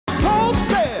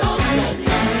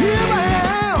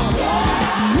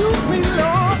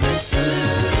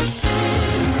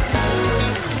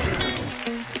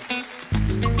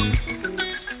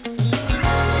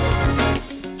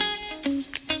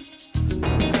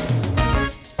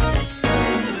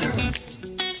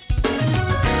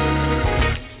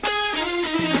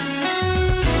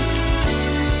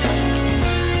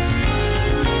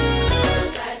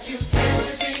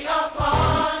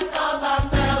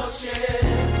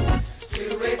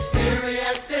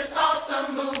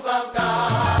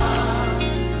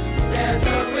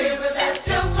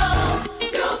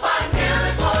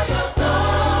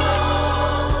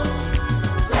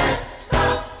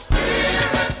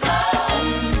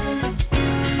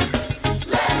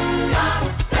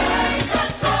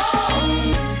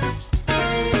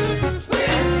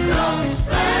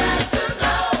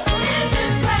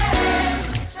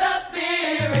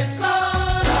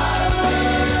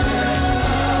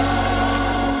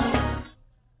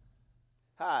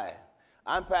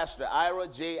I'm Pastor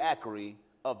J.ACREE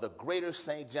of the Greater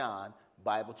St. John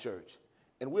Bible Church,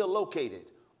 and we're located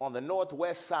on the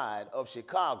northwest side of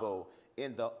Chicago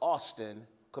in the Austin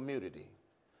community.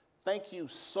 Thank you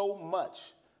so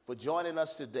much for joining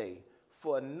us today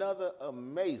for another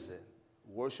amazing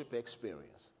worship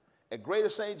experience. At Greater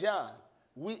St. John,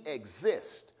 we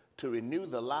exist to renew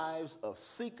the lives of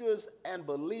seekers and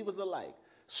believers alike,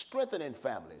 strengthening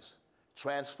families,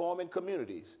 transforming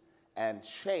communities, and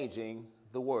changing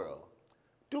the world.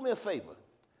 Do me a favor,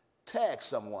 tag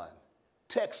someone,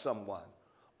 text someone,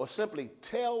 or simply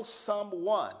tell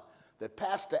someone that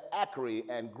Pastor ACREE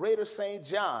and Greater St.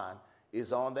 John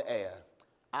is on the air.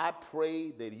 I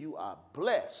pray that you are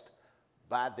blessed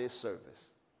by this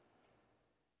service.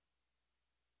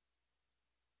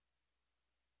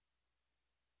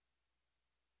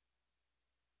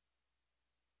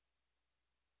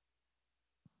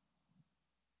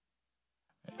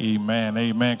 Amen,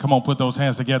 amen. Come on, put those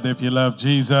hands together if you love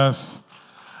Jesus.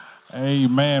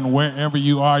 Amen. Wherever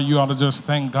you are, you ought to just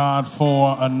thank God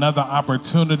for another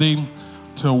opportunity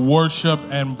to worship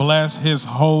and bless his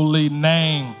holy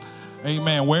name.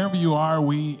 Amen. Wherever you are,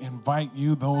 we invite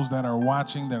you, those that are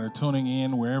watching, that are tuning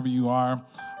in, wherever you are,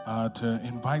 to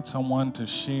invite someone to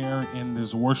share in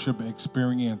this worship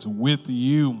experience with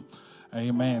you.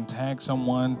 Amen. Tag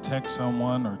someone, text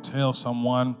someone, or tell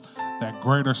someone that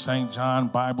Greater St. John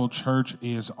Bible Church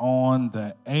is on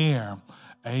the air.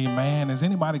 Amen. Is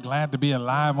anybody glad to be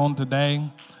alive on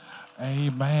today?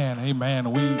 Amen.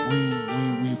 Amen.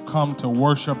 We've come to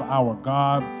worship our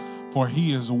God, for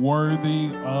he is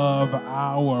worthy of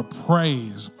our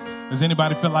praise. Does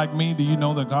anybody feel like me? Do you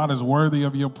know that God is worthy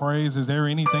of your praise? Is there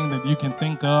anything that you can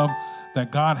think of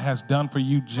that God has done for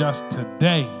you just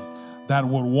today that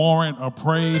would warrant a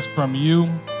praise from you?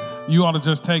 You ought to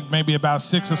just take maybe about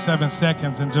 6 or 7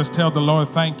 seconds and just tell the Lord,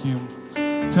 thank you.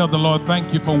 Tell the Lord,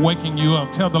 thank you for waking you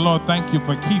up. Tell the Lord, thank you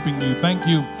for keeping you. Thank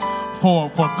you for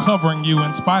covering you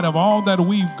in spite of all that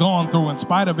we've gone through, in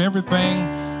spite of everything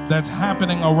that's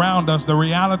happening around us. The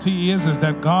reality is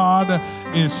that God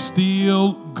is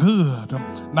still good.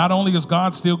 Not only is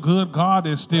God still good, God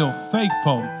is still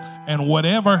faithful. And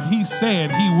whatever he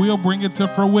said, he will bring it to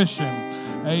fruition.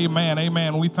 Amen.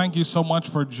 Amen. We thank you so much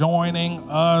for joining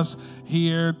us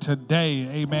here today.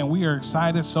 Amen. We are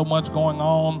excited. So much going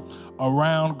on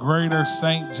around Greater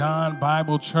St. John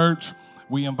Bible Church.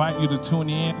 We invite you to tune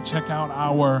in, check out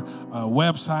our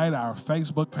website, our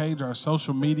Facebook page, our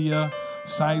social media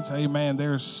sites. Amen.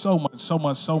 There's so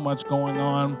much going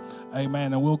on.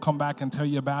 Amen. And we'll come back and tell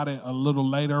you about it a little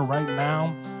later. Right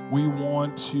now, we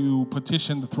want to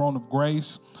petition the throne of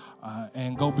grace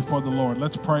and go before the Lord.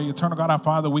 Let's pray. Eternal God, our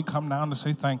Father, we come now to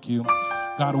say thank you.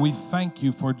 God, we thank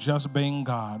you for just being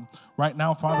God. Right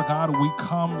now, Father God, we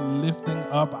come lifting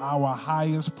up our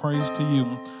highest praise to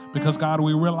you because, God,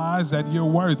 we realize that you're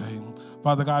worthy.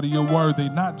 Father God, you're worthy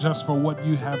not just for what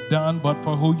you have done, but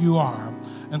for who you are.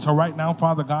 And so right now,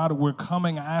 Father God, we're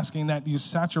coming asking that you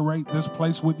saturate this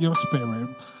place with your spirit.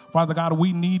 Father God,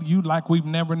 we need you like we've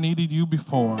never needed you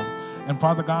before. And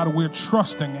Father God, we're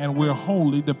trusting and we're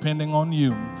wholly depending on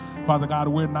you. Father God,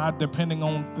 we're not depending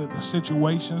on the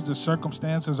situations, the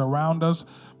circumstances around us,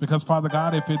 because Father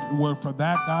God, if it were for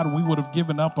that, God, we would have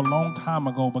given up a long time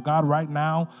ago. But God, right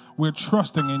now, we're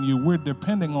trusting in you. We're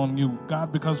depending on you,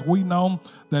 God, because we know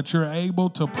that you're able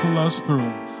to pull us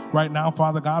through. Right now,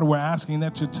 Father God, we're asking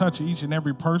that you touch each and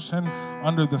every person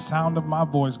under the sound of my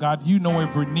voice. God, you know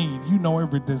every need. You know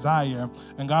every desire.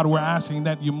 And God, we're asking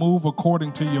that you move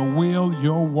according to your will,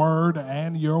 your word,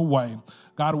 and your way.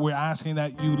 God, we're asking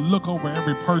that you look over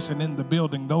every person in the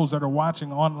building, those that are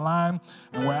watching online,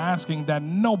 and we're asking that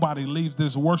nobody leaves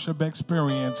this worship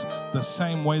experience the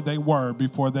same way they were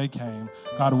before they came.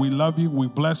 God, we love you, we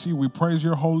bless you, we praise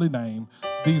your holy name.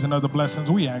 These and other blessings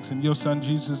we ask in your son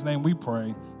Jesus' name we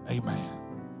pray. Amen.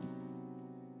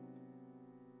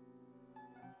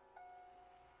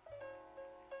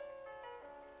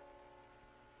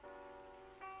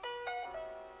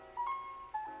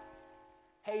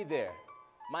 Hey there.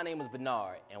 My name is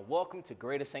Bernard, and welcome to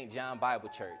Greater St. John Bible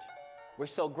Church. We're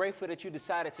so grateful that you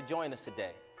decided to join us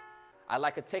today. I'd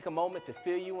like to take a moment to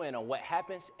fill you in on what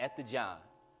happens at the John.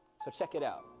 So check it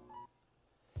out.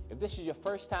 If this is your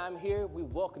first time here, we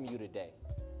welcome you today.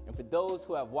 And for those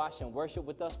who have watched and worshiped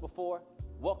with us before,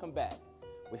 welcome back.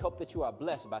 We hope that you are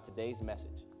blessed by today's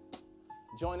message.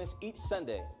 Join us each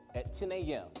Sunday at 10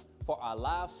 a.m. for our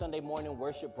live Sunday morning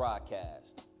worship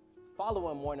broadcast.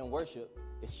 Following morning worship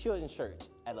is Children's Church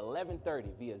at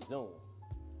 11:30 via Zoom.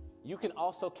 You can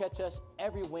also catch us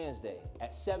every Wednesday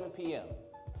at 7 p.m.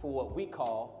 for what we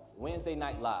call Wednesday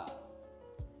Night Live.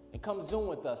 And come Zoom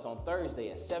with us on Thursday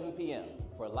at 7 p.m.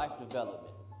 for life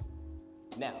development.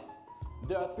 Now,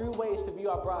 there are 3 ways to view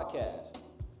our broadcast: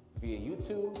 via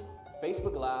YouTube,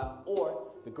 Facebook Live, or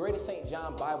the Greater St.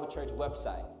 John Bible Church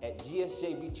website at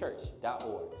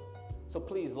gsjbchurch.org. So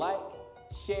please like,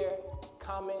 share,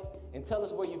 comment, and tell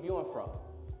us where you're viewing from.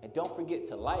 And don't forget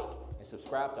to like and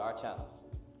subscribe to our channels.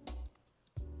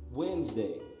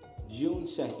 Wednesday, June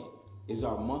 2nd, is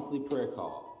our monthly prayer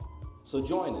call. So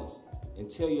join us and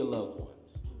tell your loved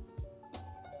ones.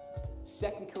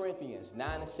 2 Corinthians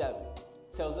 9:7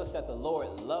 tells us that the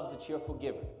Lord loves a cheerful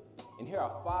giver. And here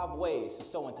are 5 ways to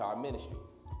sow into our ministry: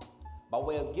 by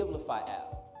way of Givelify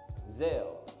app,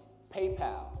 Zelle,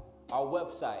 PayPal, our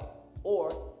website,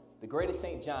 or the Greater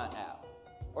St. John app,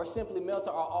 or simply mail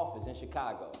to our office in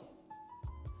Chicago.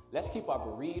 Let's keep our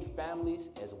bereaved families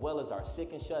as well as our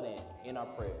sick and shut in our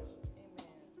prayers. Amen.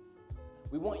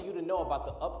 We want you to know about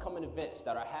the upcoming events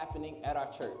that are happening at our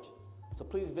church. So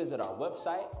please visit our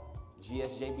website,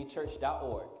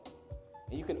 gsjbchurch.org.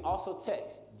 And you can also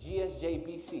text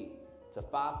GSJBC to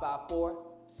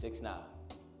 55469.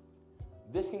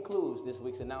 This concludes this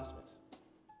week's announcements.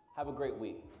 Have a great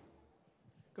week.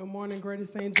 Good morning, Greater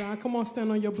St. John. Come on, stand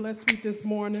on your blessed feet this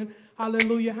morning.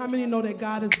 Hallelujah. How many know that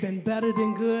God has been better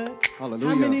than good?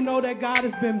 Hallelujah. How many know that God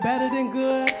has been better than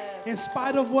good? In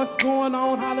spite of what's going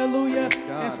on, hallelujah.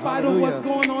 In spite of what's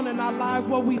going on in our lives,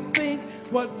 what we think,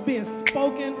 what's being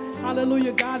spoken,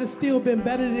 hallelujah. God has still been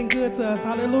better than good to us.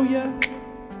 Hallelujah.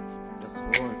 Yes,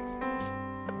 Lord.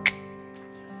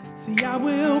 See, I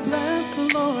will bless the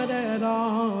Lord at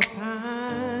all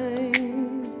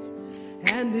times,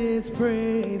 and His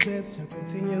praises shall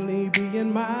continually be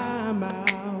in my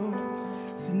mouth.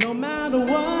 See, no matter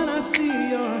what I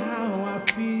see or how I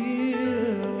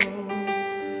feel,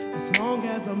 as long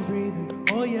as I'm breathing,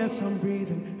 oh yes, I'm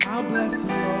breathing, I'll bless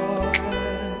the Lord.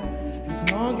 As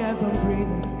long as I'm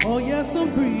breathing, oh yes, I'm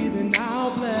breathing,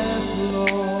 I'll bless the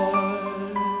Lord.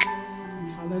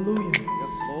 Hallelujah.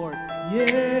 Yes, Lord.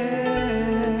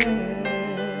 Yeah.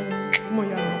 Come on,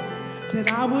 y'all. Said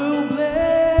I will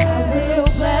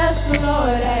bless the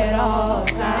Lord at all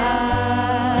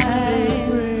times,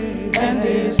 and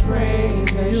His praise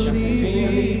shall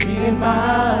continually be in my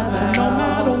mouth.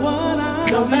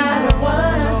 No matter what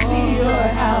I see or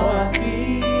how I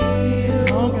feel, as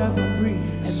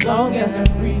long as I'm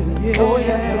breathing, yeah. Oh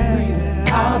yes, I'm breathing,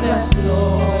 I'll bless the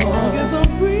Lord. As long as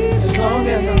I'm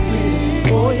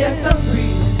breathing, oh yes, I'm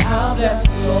breathing, I'll bless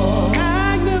the Lord.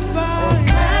 Magnify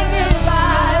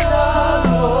the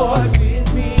Lord with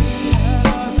me.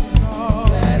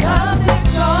 Let us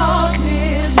exalt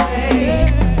His name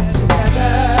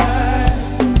together.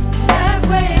 Let's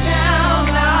lay down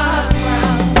our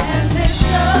crown and lift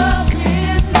up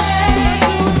His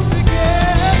name.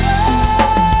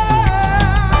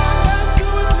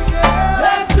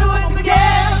 Let's do it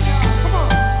together. Come on.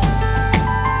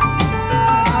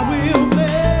 I will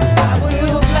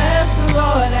bless the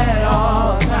Lord at all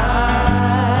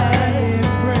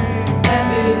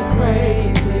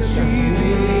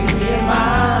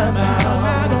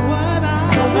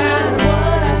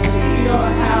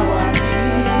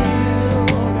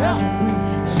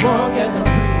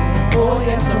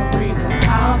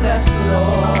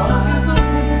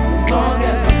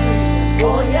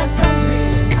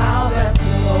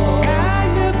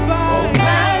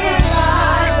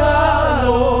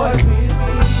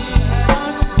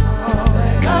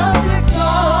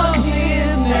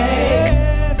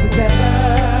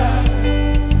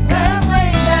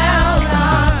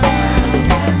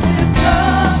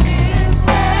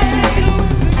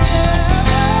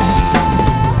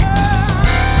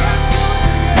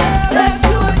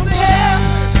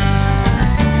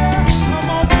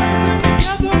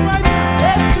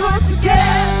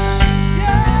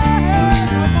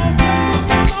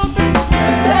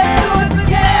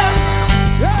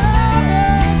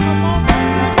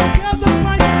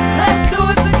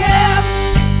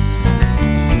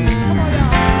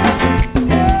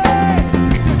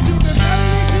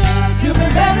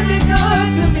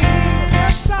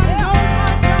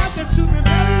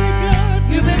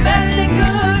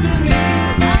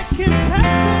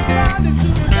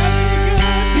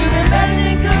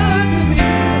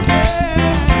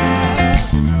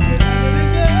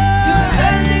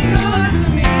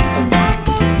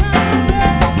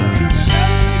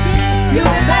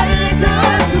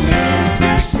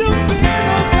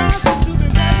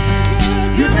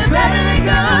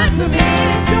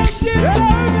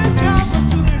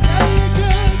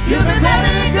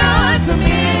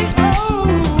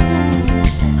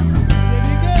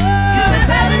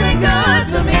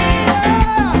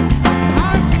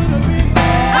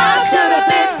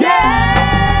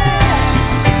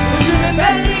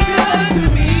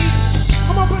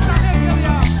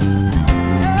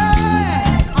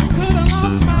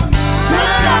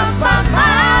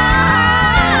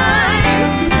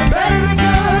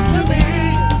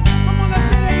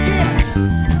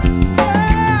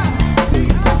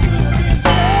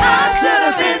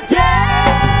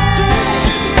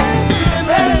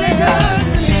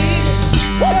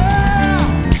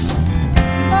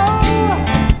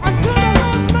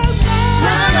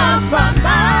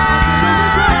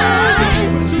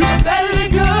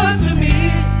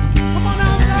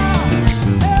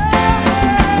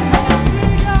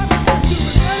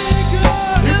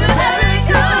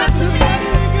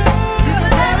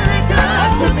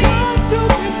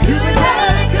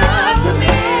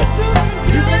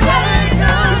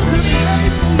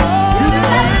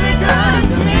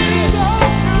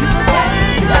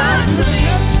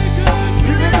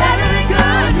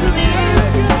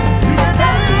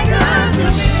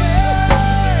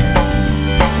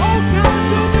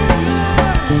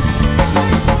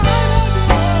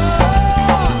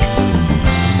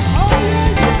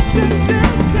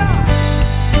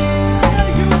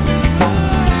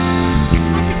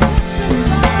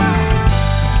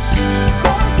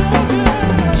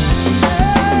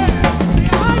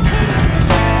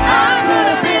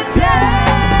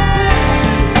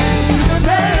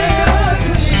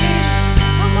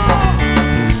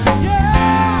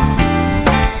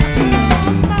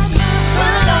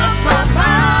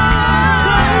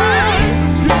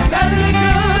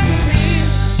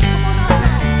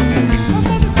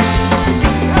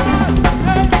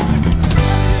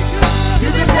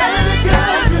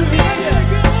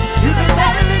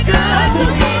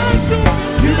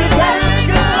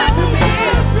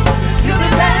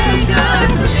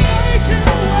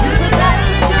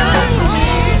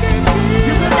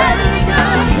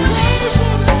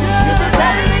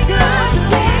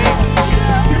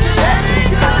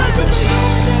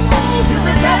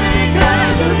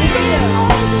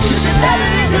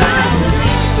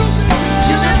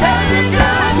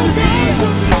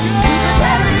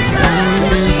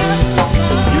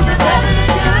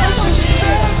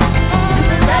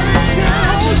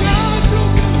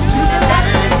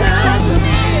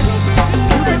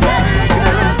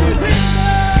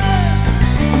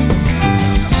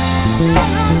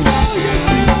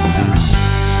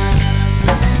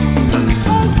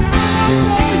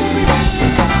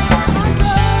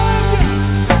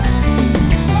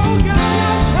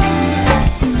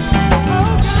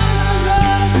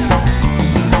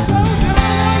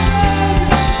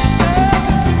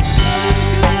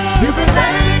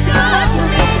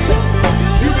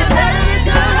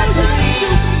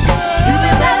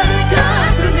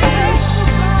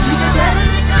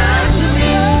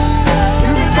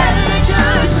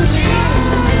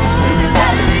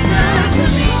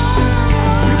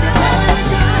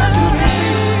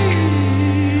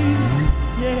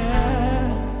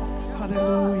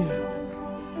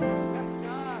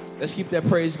Let's keep that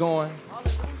praise going.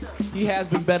 He has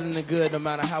been better than good no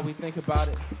matter how we think about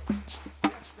it.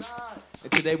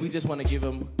 And today we just want to give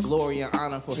him glory and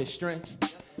honor for his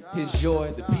strength, his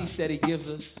joy, the peace that he gives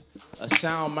us, a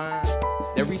sound mind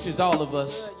that reaches all of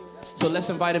us. So let's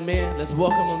invite him in. Let's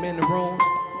welcome him in the room.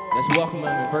 Let's welcome him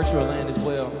in virtual land as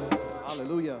well.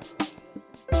 Hallelujah.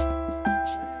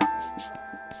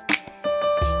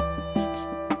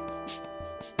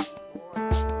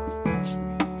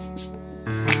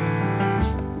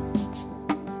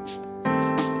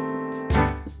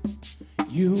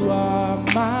 You are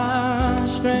my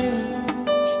strength,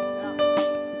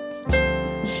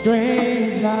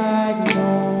 strength like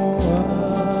no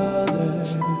other,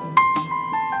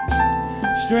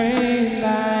 strength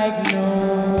like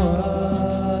no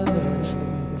other,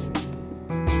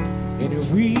 and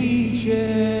it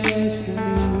reaches to me.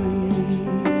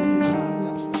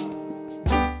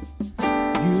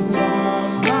 You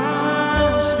are my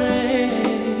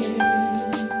strength,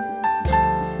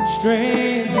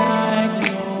 strength like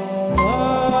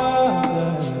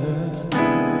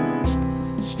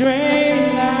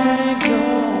strength like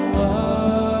no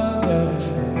other,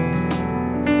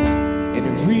 and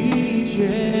it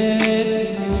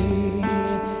reaches me.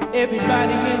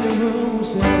 Everybody in the room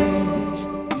say,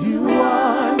 you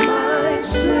are my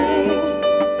strength,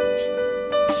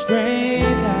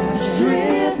 strength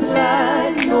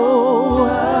like no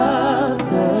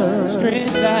other,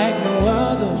 strength like no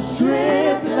other,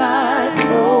 strength like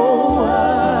no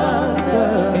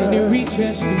other, and it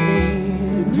reaches to me.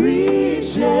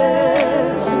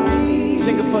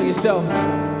 Sing it for yourself.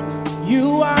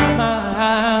 You are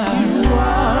my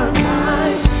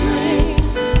strength.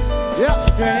 Yeah.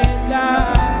 Strength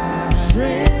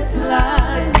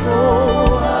like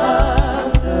no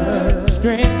other.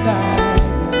 Strength like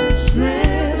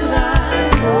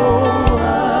no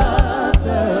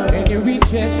other. And it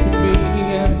reaches to me.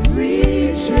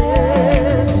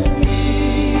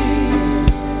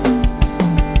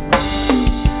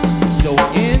 So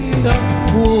in the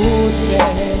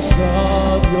fullness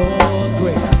of your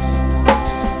grace,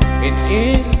 and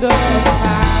in the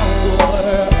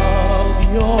power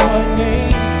of your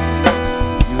name,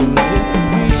 you lift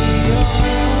me up.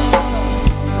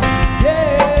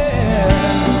 Yeah,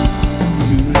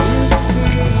 you lift me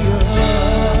up.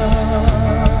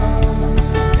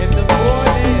 In the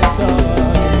fullness of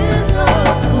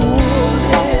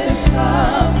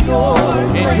your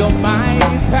grace, and your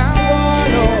mighty power,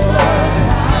 Lord.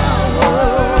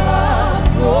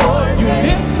 You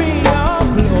lift me up,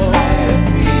 Lord.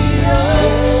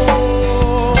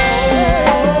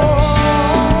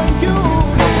 You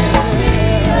lift me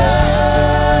up.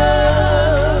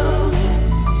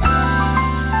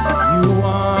 You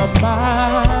are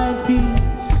my peace,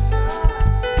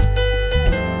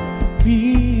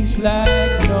 peace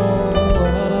like no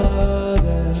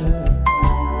other,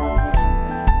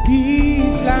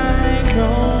 peace like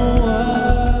no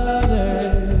other,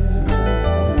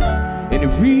 and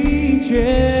it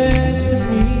reaches to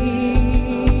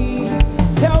me.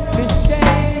 Help me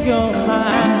say you're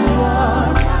mine.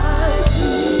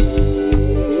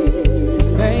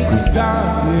 Thank you,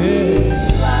 God.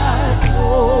 Peace like no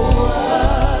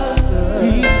other.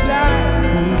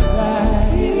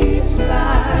 Peace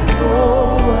like no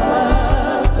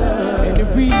other. And it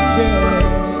reaches.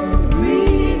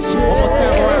 One more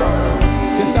time around.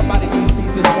 Can somebody please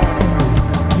peace this morning?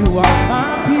 You are my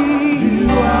peace. You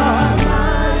are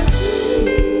my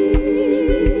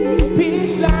peace.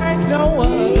 Peace like no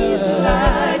other. Peace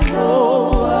like no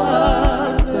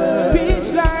other.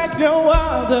 Peace like no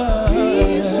other.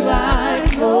 Peace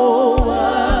like no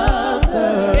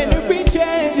other. And it reaches,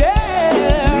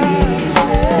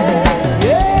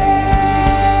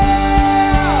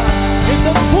 in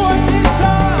the fullness of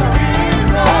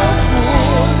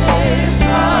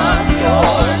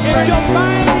your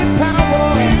mighty power,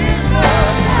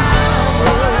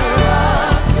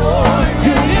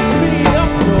 you lift me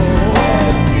up,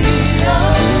 Lord.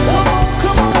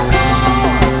 Come on,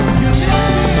 you lift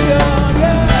me up,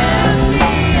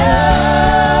 yeah.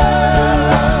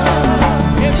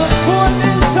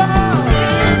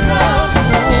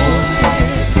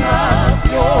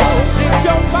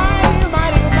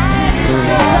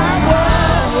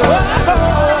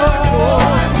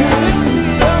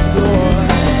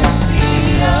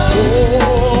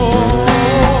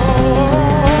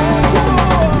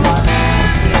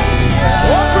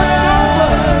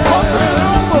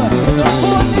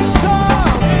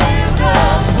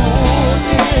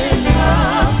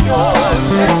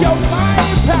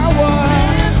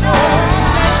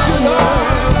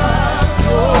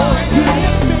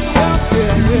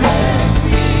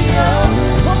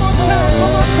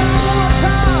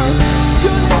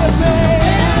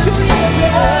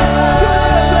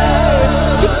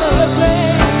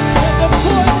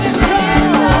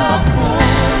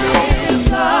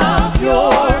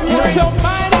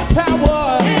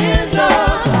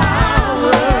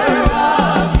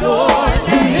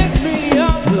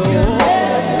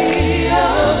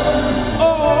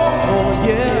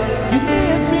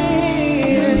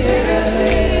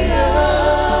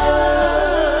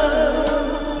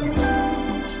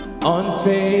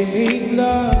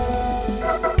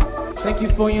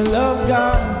 for your love,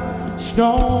 God,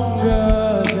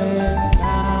 stronger than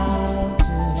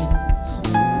mountains,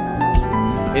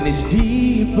 and it's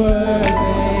deeper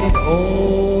than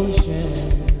oceans,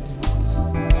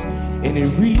 and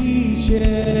it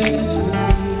reaches to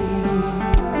me.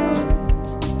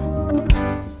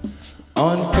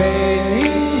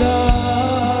 Unfailing love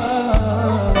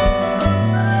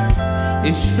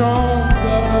is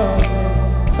stronger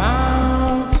than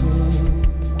mountains,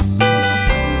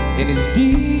 and it's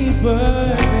deeper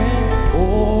than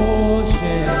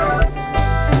ocean,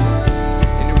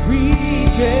 and it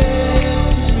reaches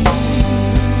to me.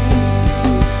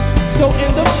 So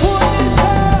in the fullness of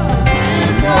your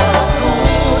mighty power,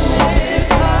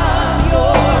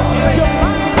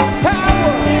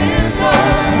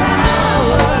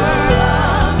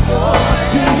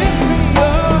 you lift me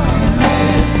up, you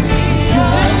lift me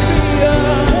up.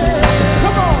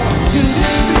 Come on, you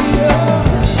lift me up.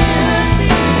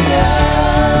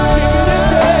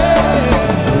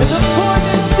 In the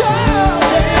fullness of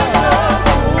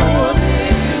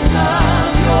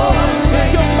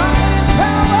your mighty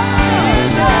power,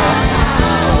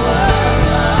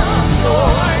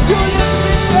 you lift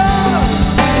me up.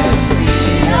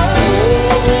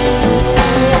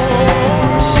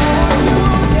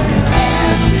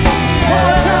 One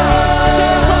more time,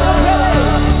 sing it from the belly.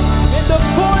 In the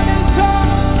fullness of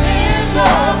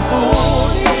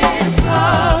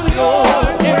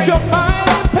your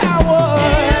mighty power,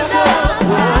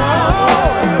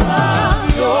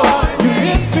 you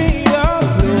lift me up,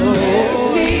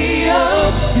 Lord.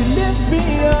 You lift me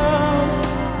up,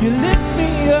 you lift me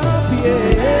up, yeah.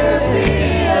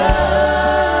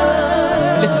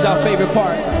 This is our favorite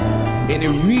part, and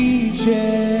it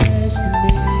reaches to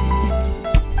me,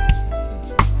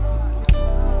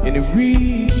 and it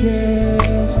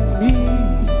reaches to me,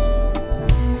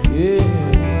 yeah,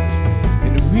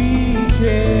 and it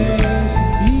reaches to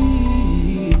me,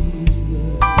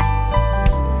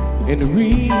 and it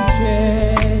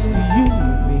reaches to you,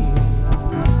 me.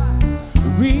 It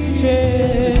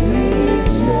reaches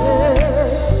to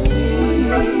me,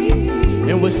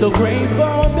 and we're so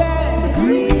grateful that it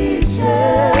reaches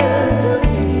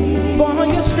for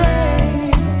your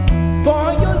strength, for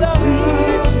your love,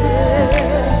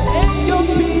 and your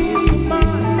peace of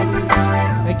mind.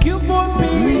 Thank you for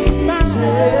peace of mind.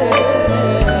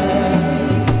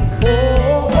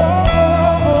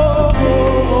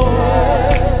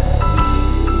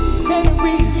 And it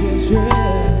reaches, yeah,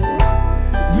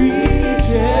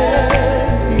 reaches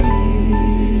to me.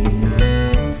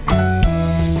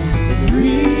 It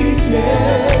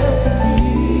reaches to me.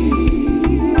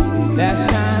 Last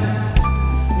time,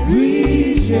 it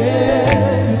reaches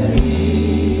to me.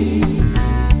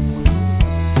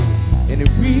 And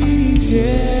it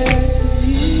reaches to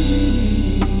me.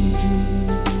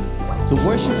 So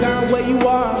worship God where you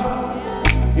are.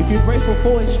 If you're grateful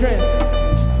for His strength,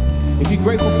 if you're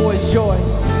grateful for His joy,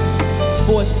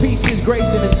 for His peace, His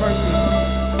grace, and His mercy,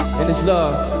 and His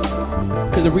love,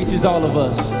 because it reaches all of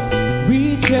us.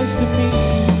 Reaches to me.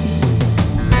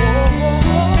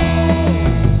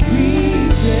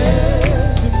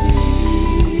 Reaches to me.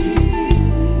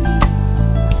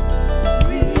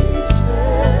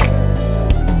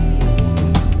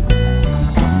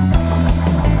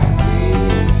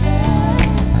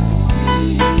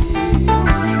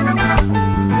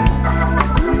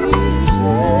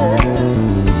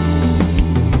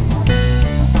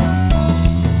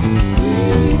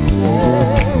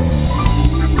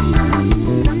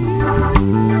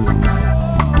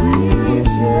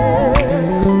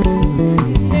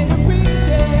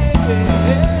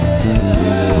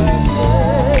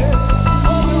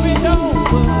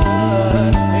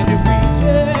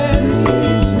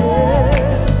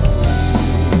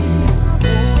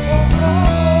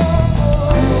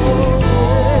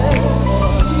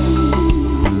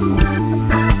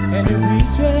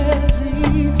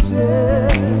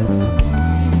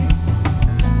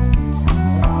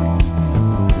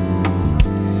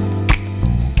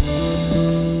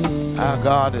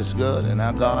 God is good and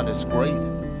our God is great,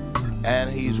 and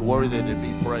He's worthy to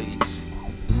be praised.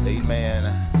 Amen.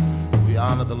 We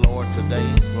honor the Lord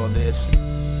today for this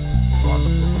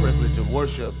wonderful privilege of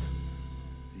worship.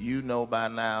 You know by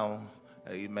now,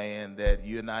 amen, that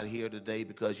you're not here today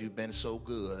because you've been so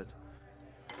good.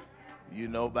 You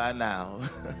know by now,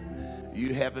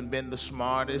 you haven't been the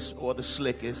smartest or the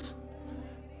slickest,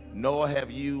 nor have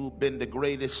you been the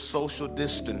greatest social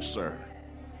distancer.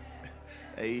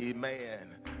 Amen.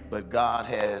 But God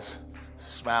has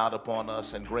smiled upon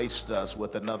us and graced us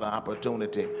with another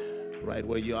opportunity. Right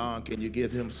where you are, can you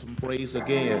give Him some praise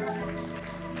again?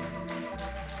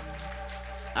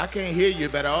 I can't hear you,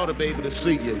 but I ought to be able to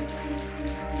see you.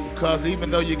 Because even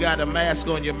though you got a mask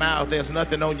on your mouth, there's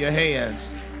nothing on your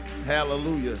hands.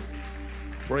 Hallelujah.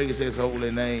 Praise his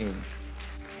holy name.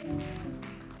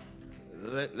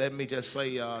 Let me just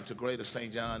say to Greater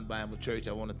St. John Bible Church,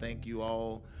 I want to thank you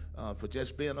all for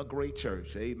just being a great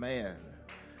church. Amen.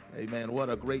 Amen. What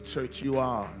a great church you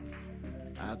are.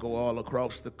 I go all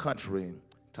across the country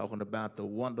talking about the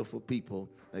wonderful people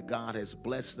that God has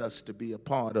blessed us to be a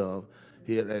part of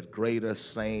here at Greater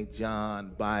St.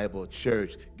 John Bible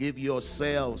Church. Give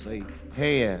yourselves a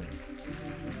hand.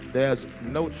 There's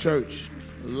no church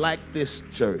like this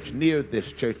church, near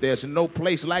this church. There's no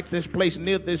place like this place,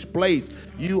 near this place.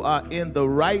 You are in the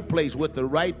right place with the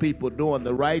right people doing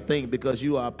the right thing because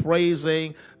you are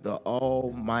praising the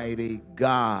Almighty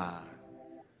God.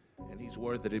 And he's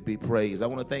worthy to be praised. I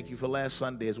want to thank you for last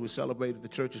Sunday as we celebrated the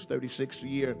church's 36th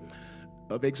year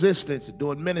of existence,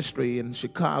 doing ministry in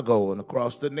Chicago and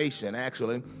across the nation,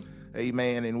 actually.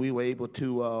 Amen. And we were able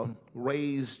to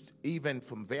raise, even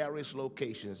from various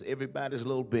locations, everybody's a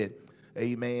little bit,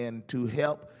 amen, to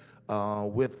help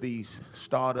with the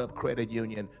startup credit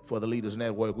union for the Leaders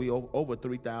Network. We over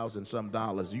 $3,000 some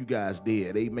dollars you guys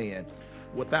did, amen,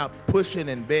 without pushing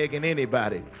and begging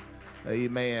anybody,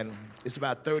 amen. It's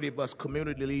about 30 of us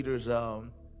community leaders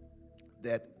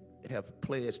that have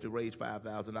pledged to raise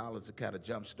 $5,000 to kind of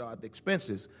jumpstart the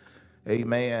expenses,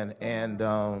 amen.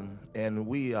 And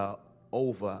we are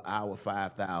over our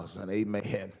 5,000,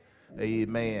 amen,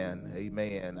 amen,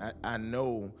 amen. I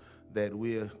know that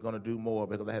we're going to do more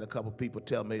because I had a couple people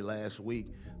tell me last week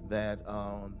that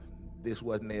this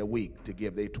wasn't their week to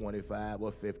give their 25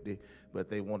 or 50, but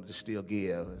they wanted to still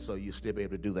give, so you'll still be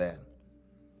able to do that.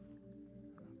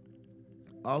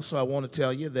 Also, I want to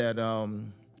tell you that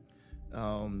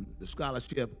the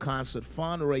scholarship concert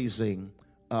fundraising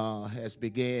has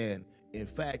began. In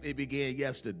fact, it began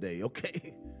yesterday,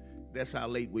 okay? That's how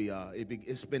late we are.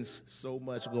 It's been so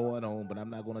much going on, but I'm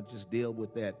not going to just deal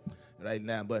with that right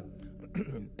now. But,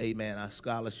 amen, our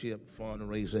scholarship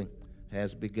fundraising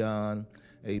has begun,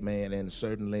 amen, and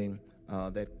certainly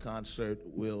that concert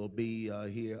will be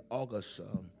here August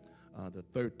the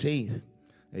 13th,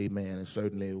 amen, and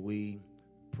certainly we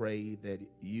pray that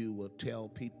you will tell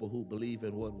people who believe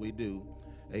in what we do,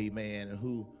 amen, and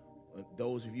who,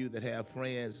 those of you that have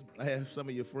friends, I have some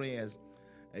of your friends,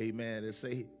 amen, that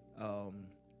say,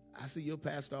 I see your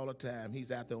pastor all the time.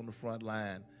 He's out there on the front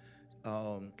line.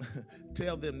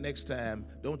 Tell them next time,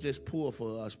 don't just pull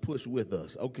for us, push with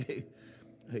us, okay?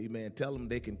 Amen. Tell them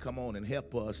they can come on and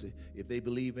help us. If they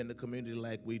believe in the community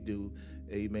like we do,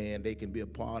 amen, they can be a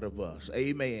part of us.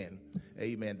 Amen.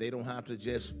 Amen. They don't have to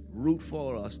just root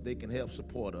for us. They can help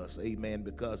support us. Amen.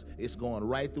 Because it's going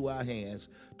right through our hands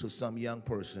to some young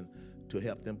person to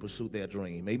help them pursue their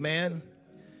dream. Amen.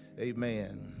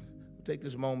 Amen. We'll take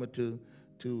this moment to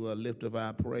lift up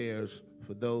our prayers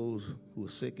for those who are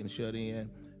sick and shut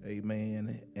in.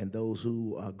 Amen. And those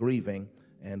who are grieving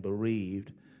and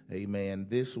bereaved. Amen.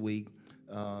 This week,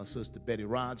 Sister Betty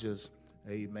Rogers,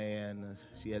 amen,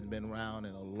 she hasn't been around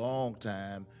in a long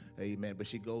time, amen, but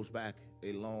she goes back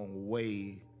a long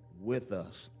way with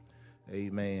us,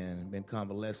 amen, been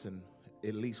convalescing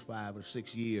at least 5 or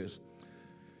 6 years.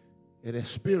 At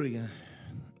Experian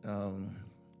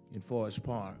in Forest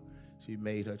Park, she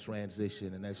made her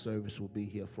transition, and that service will be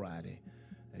here Friday,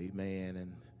 amen.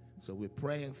 And so we're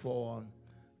praying for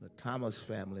the Thomas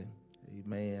family,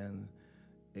 amen,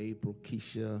 April,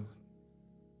 Keisha,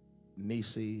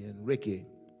 Nisi, and Ricky,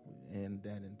 and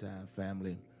that entire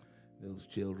family, those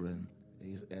children,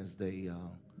 as they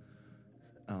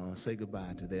say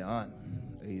goodbye to their aunt,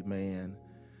 amen.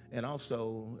 And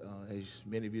also, as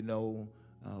many of you know,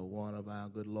 one of our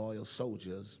good loyal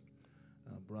soldiers,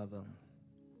 Brother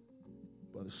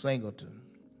Singleton,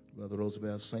 Brother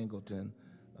Roosevelt Singleton,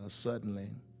 suddenly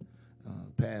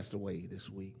passed away this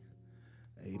week,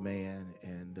 amen.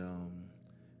 And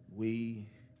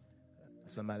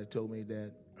somebody told me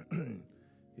that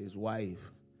his wife,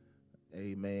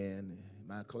 amen,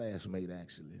 my classmate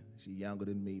actually, she's younger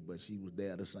than me, but she was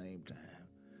there at the same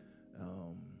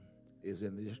time, is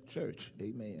in this church,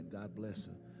 amen. God bless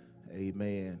her,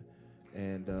 amen.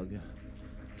 And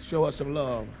show her some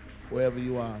love wherever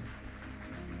you are.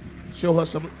 Show her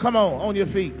some, come on your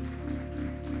feet.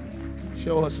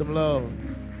 Show her some love.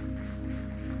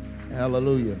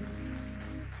 Hallelujah.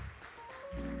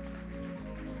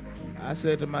 I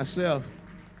said to myself,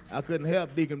 I couldn't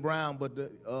help Deacon Brown but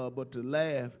to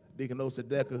laugh, Deacon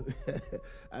Osadeka.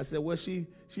 I said, well, she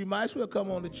might as well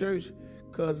come on to church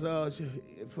because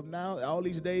from now, all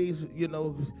these days, you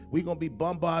know, we're going to be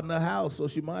bombarding her house, so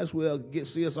she might as well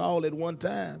see us all at one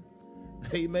time.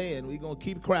 Amen. We're going to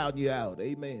keep crowding you out.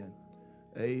 Amen.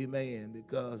 Amen.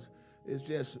 Because it's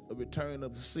just a return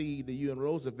of the seed that you and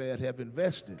Roosevelt have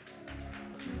invested.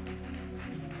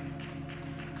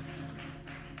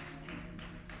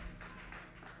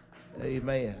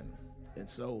 Amen. And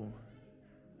so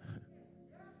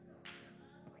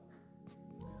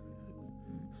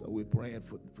we're praying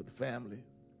for the family.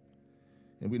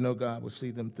 And we know God will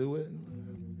see them through it.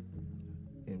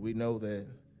 And we know that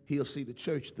he'll see the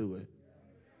church through it.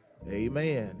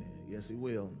 Amen. Yes, he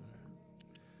will.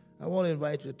 I want to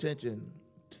invite your attention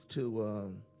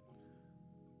to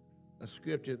a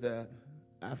scripture that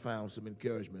I found some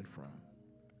encouragement from.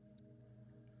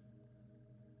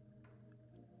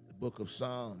 The book of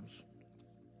Psalms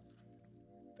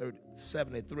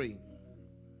 73.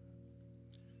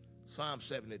 Psalm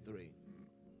 73.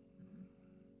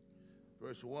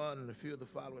 Verse 1 and a few of the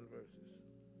following verses.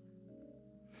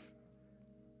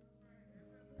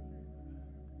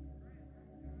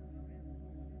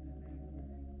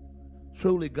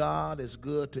 Truly God is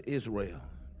good to Israel,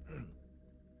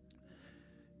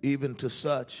 even to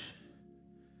such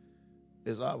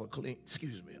as our clean,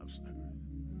 excuse me, I'm sorry.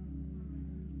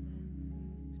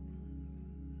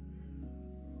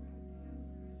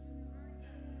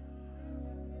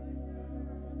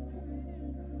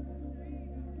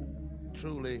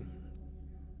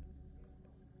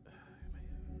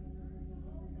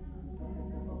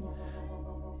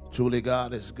 Truly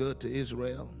God is good to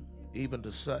Israel, even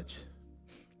to such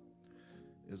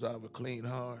as I have a clean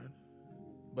heart.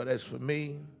 But as for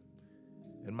me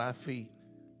and my feet,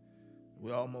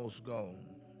 we're almost gone.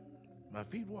 My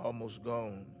feet were almost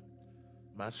gone.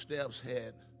 My steps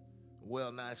had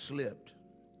well nigh slipped.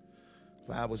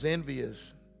 For I was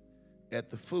envious at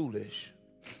the foolish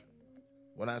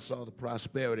when I saw the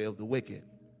prosperity of the wicked.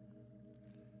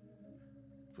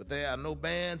 For there are no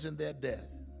bands in their death,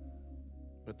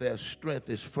 but their strength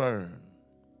is firm.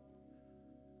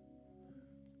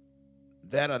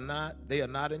 They are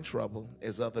not in trouble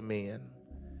as other men,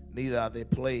 neither are they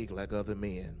plagued like other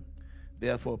men.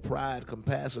 Therefore pride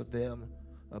compasseth them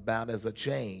about as a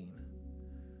chain.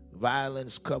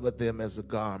 Violence covereth them as a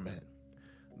garment.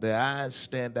 Their eyes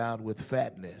stand out with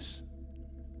fatness.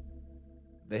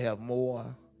 They have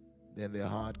more than their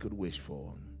heart could wish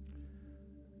for.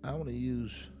 I want to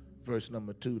use verse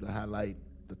number 2 to highlight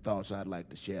the thoughts I'd like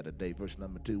to share today. Verse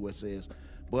number 2, where it says,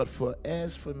 but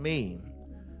as for me,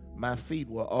 my feet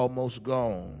were almost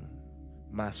gone.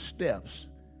 My steps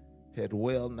had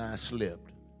well nigh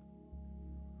slipped.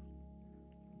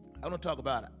 I want to talk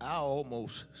about I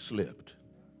almost slipped.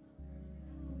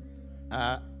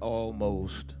 I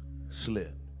almost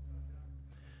slipped.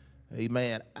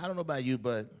 Amen. I don't know about you,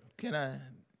 but can I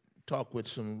talk with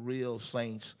some real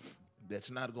saints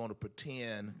that's not going to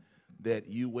pretend that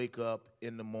you wake up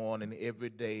in the morning every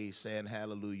day saying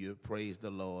hallelujah, praise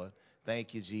the Lord,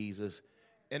 thank you, Jesus.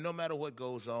 And no matter what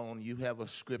goes on, you have a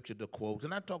scripture to quote.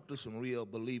 And I talk to some real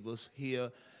believers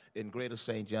here in Greater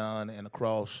St. John and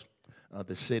across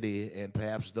the city, and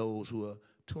perhaps those who are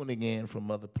tuning in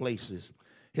from other places.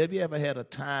 Have you ever had a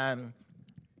time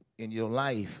in your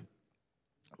life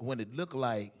when it looked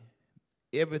like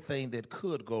everything that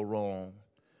could go wrong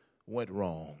went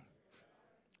wrong?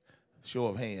 Show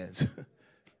of hands.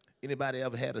 Anybody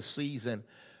ever had a season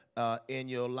in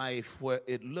your life where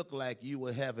it looked like you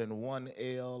were having one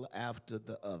L after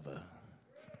the other?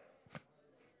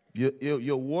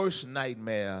 Your worst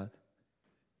nightmare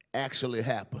actually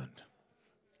happened.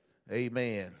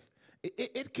 Amen.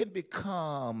 It can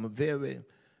become very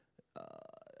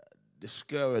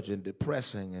discouraging,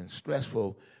 depressing, and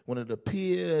stressful when it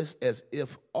appears as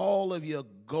if all of your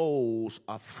goals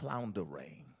are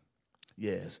floundering.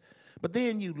 Yes. But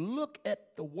then you look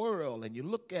at the world and you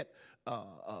look at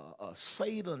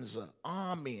Satan's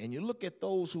army, and you look at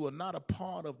those who are not a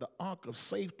part of the ark of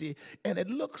safety, and it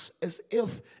looks as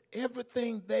if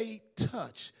everything they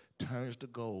touch turns to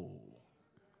gold.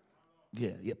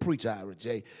 Yeah, preach, Ira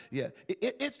J. Yeah,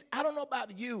 it's. I don't know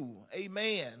about you,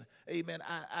 amen.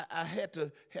 I had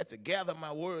to gather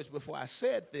my words before I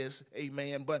said this,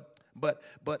 amen.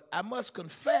 But I must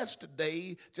confess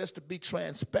today, just to be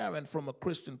transparent from a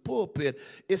Christian pulpit,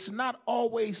 it's not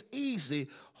always easy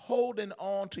holding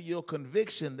on to your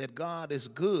conviction that God is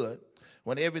good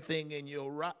when everything in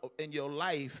your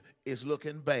life is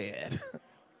looking bad.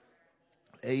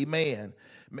 Amen.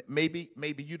 Maybe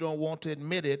you don't want to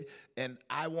admit it, and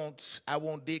I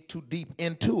won't dig too deep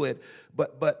into it.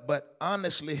 But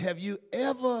honestly, have you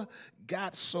ever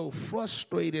got so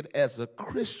frustrated as a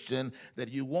Christian that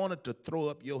you wanted to throw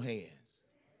up your hands?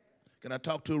 Can I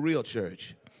talk to a real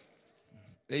church?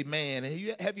 Amen.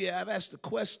 I've asked the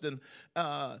question,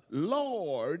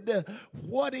 Lord,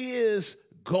 what is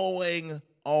going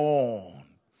on?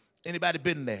 Anybody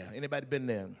been there? Anybody been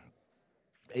there?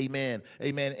 Amen.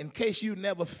 Amen. In case you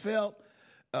never felt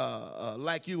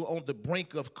like you were on the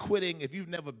brink of quitting, if you've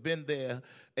never been there,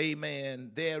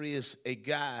 amen, there is a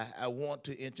guy I want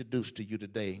to introduce to you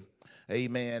today.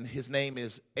 Amen. His name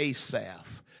is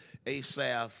Asaph.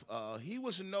 Asaph, he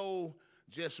was no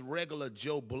just regular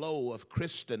Joe Blow of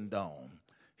Christendom.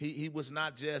 He was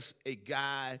not just a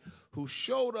guy who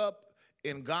showed up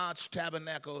in God's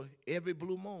tabernacle every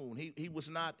blue moon. He was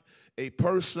not a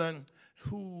person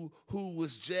who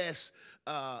was just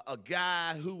a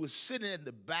guy who was sitting in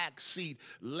the back seat,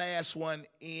 last one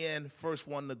in, first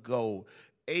one to go.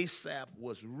 Asaph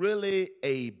was really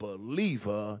a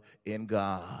believer in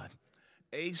God.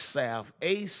 Asaph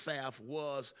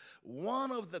was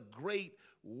one of the great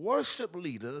worship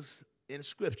leaders in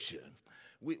Scripture.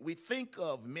 We think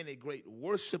of many great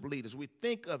worship leaders. We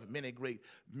think of many great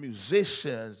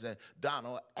musicians, and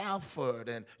Donald Alford,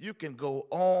 and you can go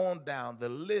on down the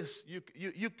list.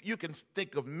 You can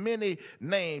think of many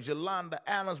names, Yolanda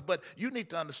Adams, but you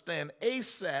need to understand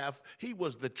Asaph, he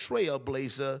was the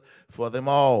trailblazer for them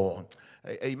all.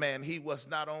 Amen. He was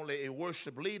not only a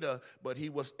worship leader, but he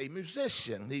was a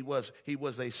musician. He was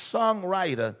a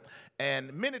songwriter.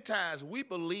 And many times we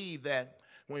believe that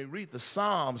when we read the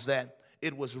Psalms that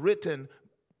it was written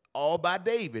all by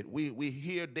David. We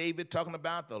hear David talking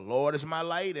about the Lord is my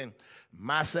light and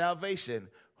my salvation.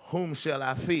 Whom shall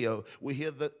I fear? We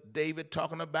hear David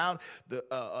talking about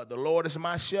the Lord is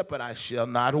my shepherd, I shall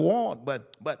not want.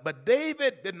 But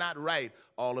David did not write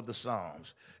all of the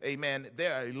Psalms. Amen.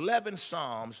 There are 11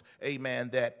 Psalms, amen,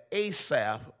 that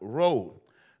Asaph wrote.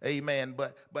 Amen.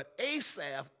 But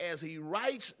Asaph, as he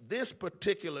writes this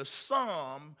particular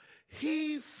psalm,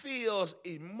 he feels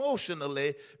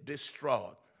emotionally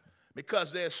distraught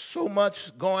because there's so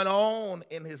much going on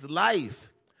in his life.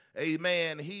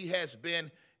 Amen. He has been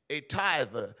a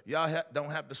tither. Y'all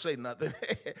don't have to say nothing.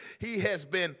 He has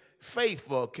been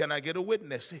faithful. Can I get a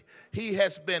witness? He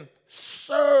has been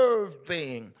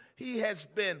serving. He has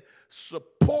been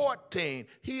supporting.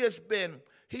 He's been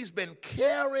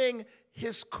carrying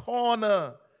his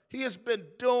corner. He has been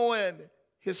doing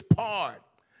his part.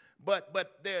 But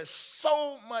there's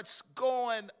so much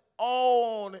going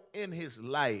on in his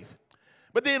life.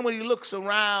 But then when he looks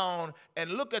around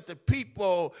and look at the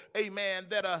people, amen,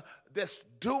 that's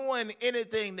doing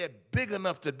anything they're big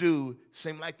enough to do,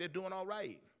 seem like they're doing all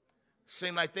right.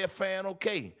 Seem like they're faring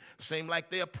okay. Seem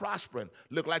like they're prospering.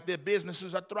 Look like their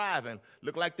businesses are thriving.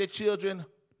 Look like their children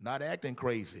not acting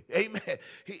crazy. Amen.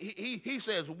 He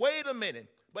says, wait a minute.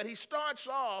 But he starts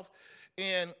off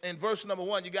in verse number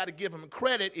 1. You got to give him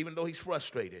credit even though he's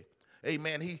frustrated.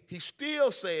 Amen. He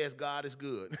still says God is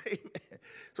good. Amen.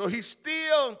 So he's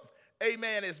still,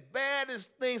 amen, as bad as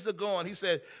things are going, he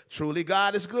said, truly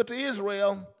God is good to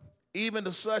Israel, even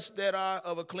to such that are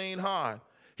of a clean heart.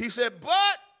 He said,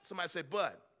 but, somebody said,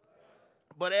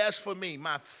 but as for me,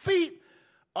 my feet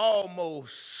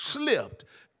almost slipped.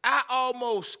 I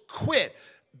almost quit.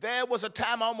 There was a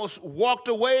time I almost walked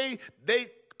away.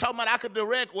 They talking about I could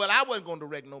direct. Well, I wasn't going to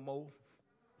direct no more.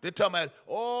 They're talking about,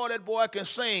 oh, that boy can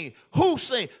sing. Who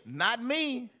sing? Not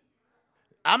me.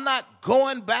 I'm not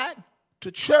going back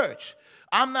to church.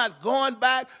 I'm not going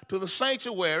back to the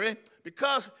sanctuary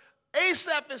because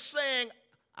Asaph is saying,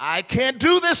 I can't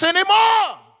do this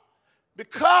anymore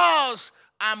because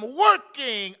I'm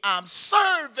working, I'm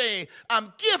serving,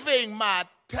 I'm giving my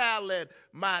talent,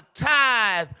 my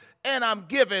tithe, and I'm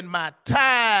giving my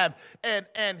time. And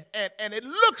it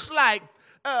looks like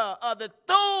that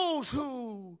those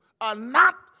who are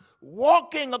not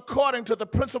walking according to the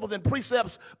principles and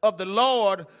precepts of the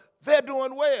Lord, they're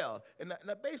doing well. And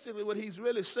now basically what he's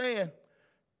really saying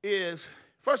is,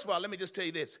 first of all, let me just tell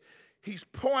you this. He's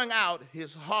pouring out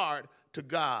his heart to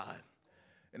God.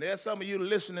 And there's some of you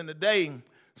listening today,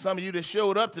 some of you that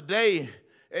showed up today,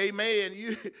 amen,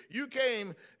 you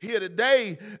came here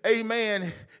today,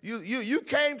 amen, you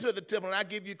came to the temple, and I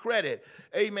give you credit,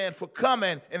 amen, for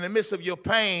coming in the midst of your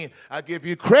pain. I give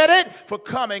you credit for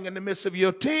coming in the midst of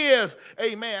your tears,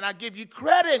 amen. I give you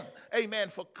credit, amen,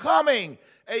 for coming,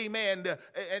 amen.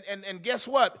 And guess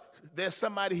what? There's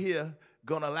somebody here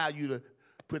going to allow you to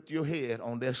put your head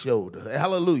on their shoulder.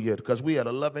 Hallelujah, because we are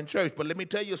a loving church. But let me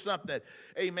tell you something,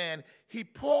 amen. He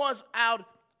pours out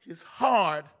his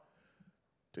heart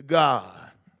to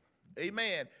God.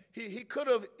 Amen. He could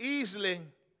have easily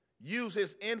used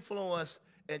his influence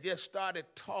and just started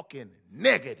talking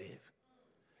negative.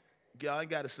 Y'all ain't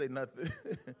got to say nothing.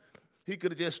 He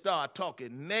could have just started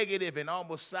talking negative and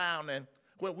almost sounding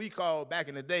what we call back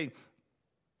in the day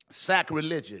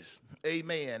sacrilegious.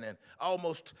 Amen. And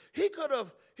almost he could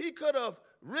have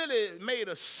really made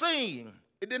a scene.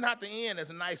 It didn't have to end as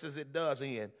nice as it does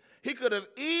end. He could have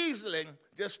easily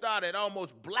just started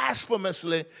almost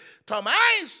blasphemously talking about,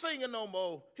 I ain't singing no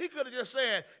more. He could have just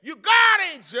said, you God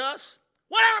ain't just.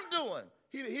 What I'm doing?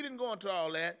 He didn't go into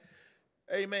all that.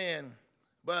 Amen.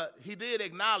 But he did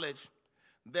acknowledge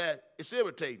that it's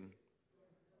irritating.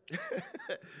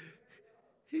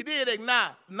 He did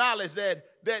acknowledge that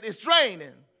it's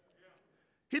draining.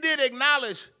 He did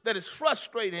acknowledge that it's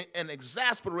frustrating and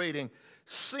exasperating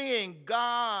seeing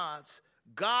godless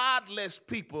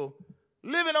people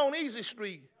living on easy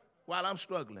street while I'm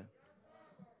struggling.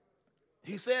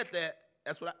 He said that.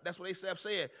 That's what ASAP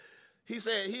said. He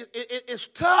said it's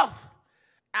tough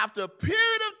after a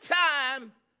period of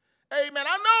time. Amen.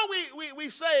 I know we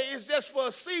say it's just for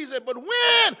a season, but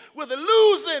when will the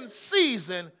losing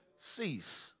season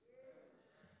cease?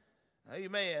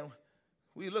 Amen.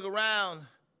 We look around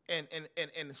and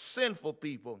sinful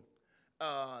people,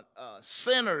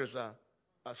 sinners are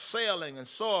sailing and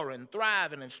soaring,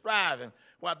 thriving and striving,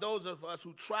 while those of us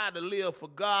who try to live for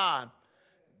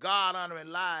God-honoring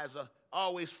lives are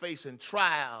always facing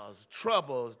trials,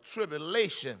 troubles,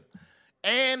 tribulation,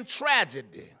 and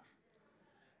tragedy.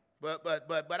 But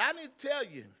I need to tell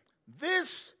you,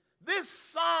 this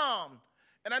psalm,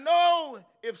 and I know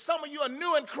if some of you are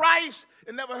new in Christ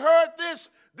and never heard this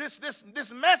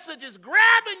message is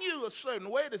grabbing you a certain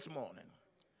way this morning.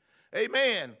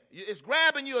 Amen. It's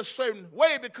grabbing you a certain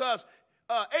way because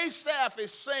Asaph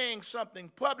is saying something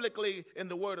publicly in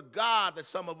the Word of God that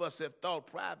some of us have thought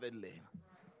privately.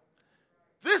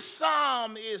 This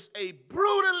psalm is a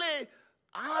brutally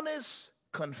honest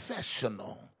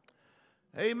confessional.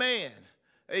 Amen.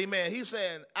 Amen. He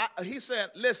said,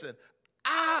 listen,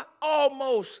 I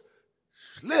almost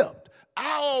slipped.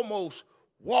 I almost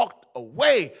walked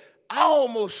away. I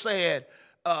almost said,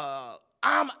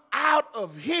 I'm out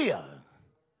of here.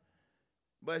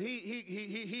 But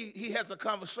he has a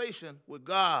conversation with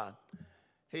God.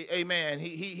 Amen.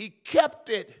 He kept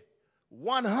it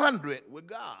 100 with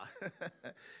God.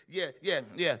 Yeah.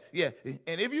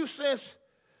 And if you sense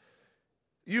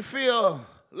you feel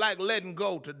like letting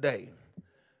go today,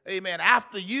 amen,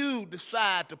 after you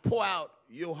decide to pour out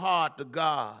your heart to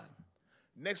God,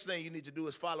 next thing you need to do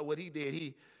is follow what he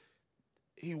did.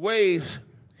 He weighs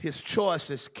his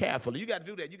choices carefully. You got to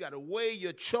do that. You got to weigh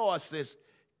your choices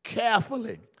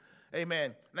carefully.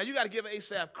 Amen. Now, you got to give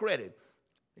Asaph credit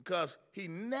because he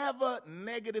never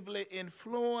negatively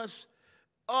influenced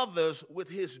others with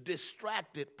his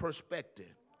distracted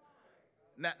perspective.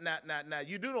 Now,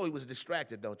 you do know he was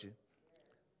distracted, don't you?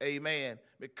 Amen.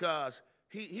 Because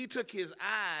he took his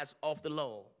eyes off the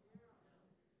Lord.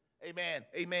 Amen.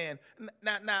 Amen.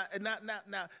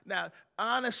 Now,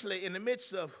 honestly, in the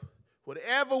midst of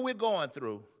whatever we're going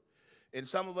through, and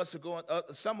some of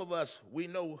us, we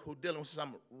know who are dealing with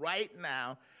something right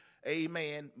now,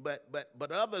 amen,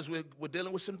 but others, we're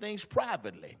dealing with some things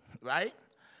privately, right?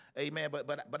 Amen,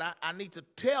 but I need to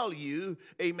tell you,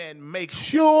 amen, make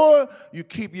sure you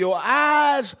keep your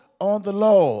eyes on the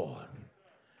Lord.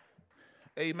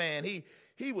 Amen.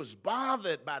 He was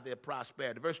bothered by their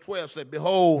prosperity. Verse 12 said,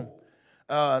 behold,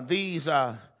 these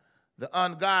are the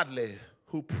ungodly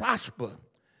who prosper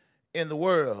in the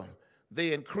world.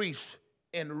 They increase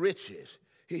in riches.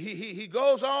 He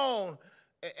goes on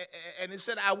and he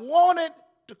said, I wanted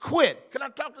to quit. Can I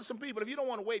talk to some people? If you don't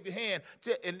want to wave your hand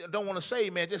and don't want to say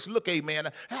amen, just look amen.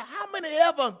 How many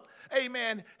ever,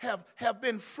 amen, have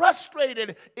been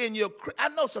frustrated in your, I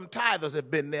know some tithers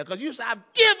have been there because you say, I've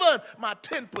given my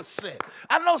 10%.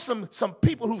 I know some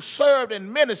people who served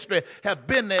in ministry have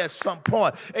been there at some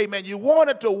point. Amen. You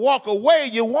wanted to walk away.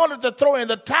 You wanted to throw in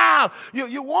the towel.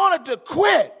 You wanted to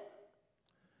quit.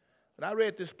 But I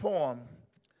read this poem.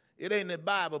 It ain't in the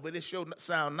Bible, but it sure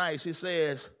sound nice. It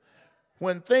says,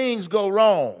 when things go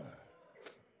wrong,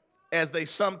 as they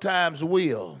sometimes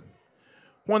will,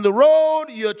 when the road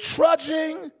you're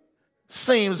trudging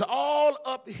seems all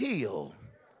uphill,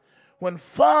 when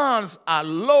funds are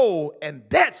low and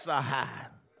debts are high,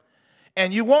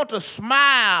 and you want to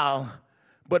smile,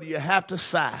 but you have to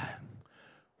sigh,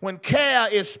 when care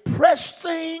is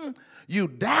pressing you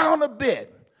down a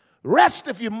bit, rest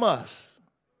if you must,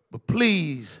 but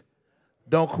please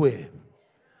don't quit.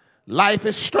 Life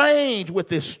is strange with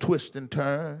its twists and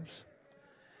turns,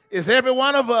 as every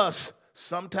one of us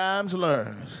sometimes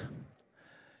learns.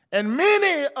 And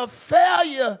many a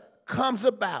failure comes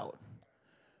about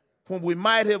when we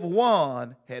might have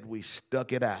won had we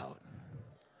stuck it out.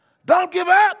 Don't give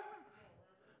up,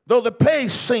 though the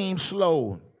pace seems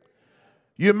slow.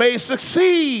 You may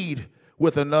succeed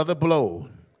with another blow.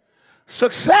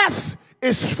 Success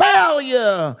is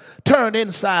failure turned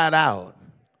inside out.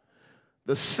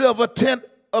 The silver tint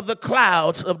of the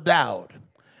clouds of doubt.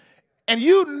 And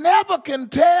you never can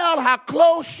tell how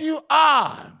close you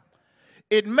are.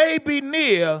 It may be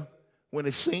near when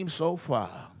it seems so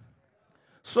far.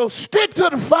 So stick to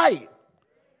the fight.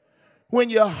 When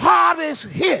your heart is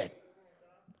hit,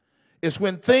 it's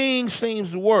when things seem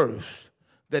worse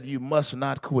that you must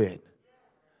not quit.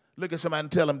 Look at somebody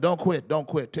and tell them, don't quit, don't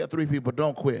quit. Tell 3 people,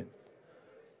 don't quit.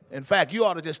 In fact, you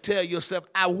ought to just tell yourself,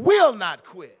 I will not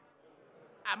quit.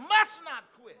 I must not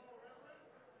quit.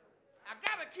 I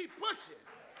got to keep pushing.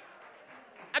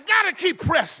 I got to keep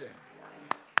pressing.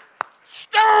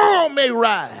 Storm may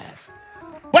rise,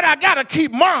 but I got to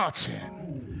keep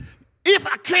marching. If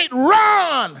I can't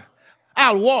run,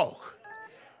 I'll walk.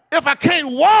 If I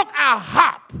can't walk, I'll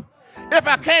hop. If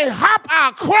I can't hop,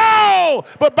 I'll crawl.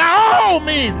 But by all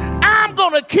means, I'm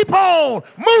going to keep on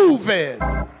moving.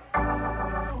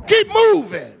 Keep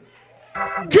moving.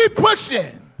 Keep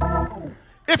pushing.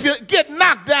 If you get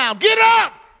knocked down, get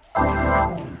up.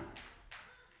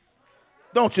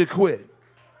 Don't you quit.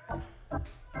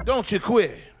 Don't you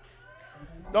quit.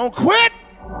 Don't quit.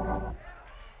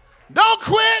 Don't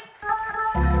quit.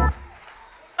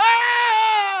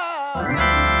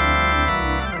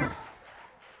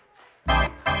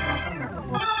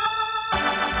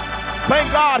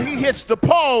 Thank God he hits the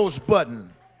pause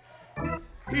button.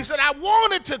 He said, I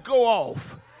wanted to go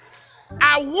off.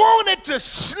 I wanted to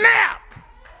snap.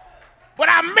 But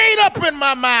I made up in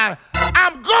my mind,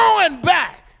 I'm going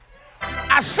back.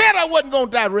 I said I wasn't going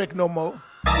to direct no more.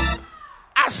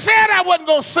 I said I wasn't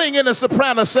going to sing in the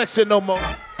soprano section no more.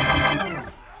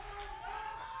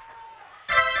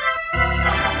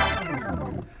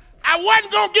 I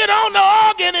wasn't going to get on the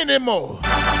organ anymore.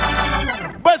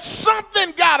 But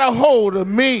something got a hold of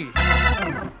me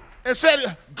and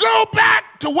said, go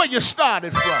back to where you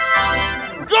started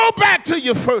from. Go back to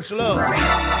your first love.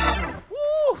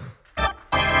 Woo.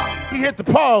 He hit the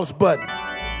pause button.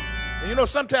 And you know,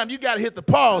 sometimes you got to hit the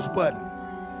pause button.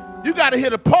 You got to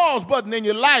hit a pause button in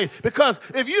your life, because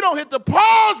if you don't hit the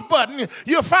pause button,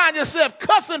 you'll find yourself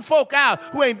cussing folk out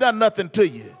who ain't done nothing to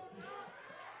you.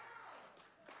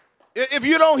 If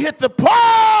you don't hit the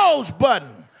pause button,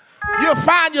 you'll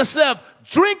find yourself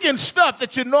drinking stuff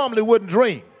that you normally wouldn't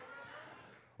drink.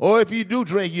 Or if you do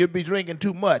drink, you'll be drinking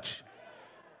too much.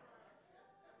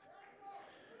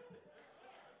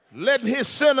 Letting his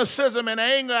cynicism and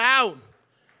anger out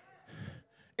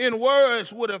in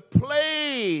words would have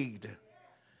played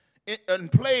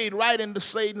right into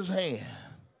Satan's hand.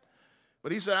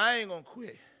 But he said, I ain't going to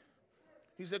quit.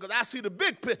 He said, because I see the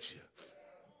big picture.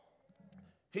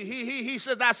 He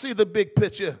says, I see the big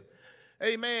picture.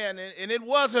 Amen. And it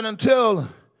wasn't until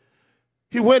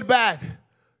he went back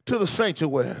to the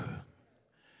sanctuary.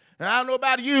 And I don't know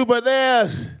about you, but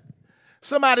there's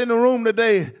somebody in the room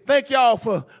today. Thank y'all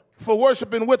for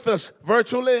worshiping with us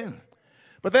virtually.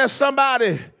 But there's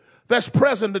somebody that's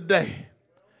present today.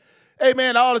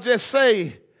 Amen. I ought to just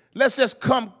say, let's just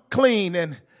come clean.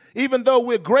 And even though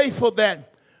we're grateful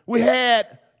that we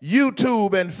had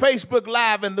YouTube and Facebook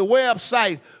Live and the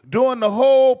website during the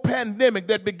whole pandemic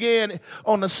that began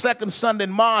on the second Sunday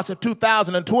in March of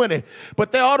 2020.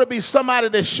 But there ought to be somebody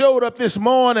that showed up this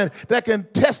morning that can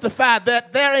testify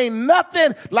that there ain't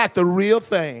nothing like the real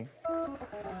thing.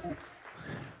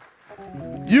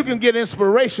 You can get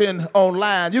inspiration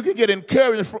online. You can get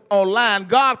encouragement online.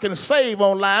 God can save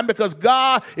online because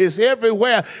God is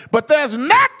everywhere. But there's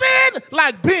nothing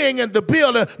like being in the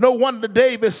building. No wonder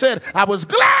David said, I was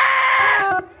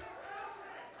glad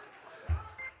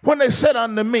when they said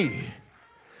unto me,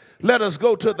 let us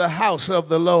go to the house of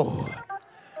the Lord.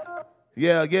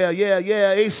 Yeah.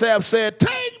 Asaph said,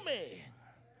 take me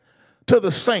to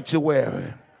the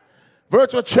sanctuary.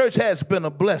 Virtual church has been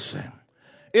a blessing.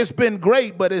 It's been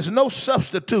great, but it's no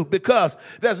substitute, because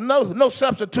there's no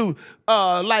substitute,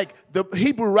 like the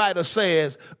Hebrew writer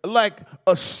says, like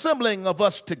assembling of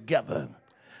us together.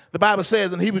 The Bible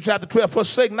says in Hebrews chapter 12,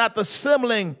 forsake not the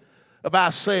assembling of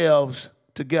ourselves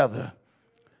together.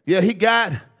 Yeah, he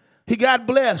got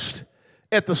blessed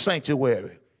at the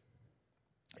sanctuary.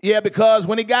 Yeah, because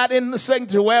when he got in the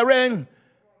sanctuary,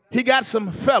 he got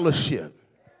some fellowship.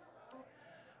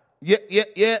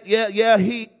 Yeah.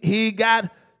 He got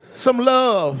some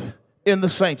love in the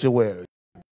sanctuary.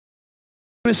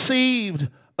 Received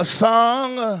a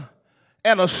song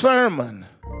and a sermon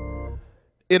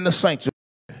in the sanctuary.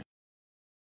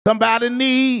 Somebody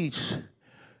needs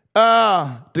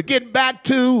to get back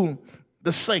to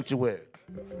the sanctuary.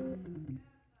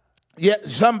 Yeah,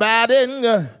 somebody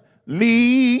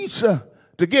needs to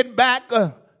get back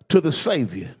to the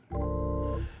Savior.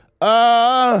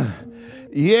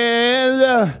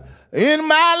 In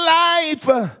my life,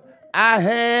 I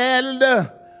had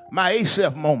my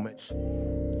ASAP moments.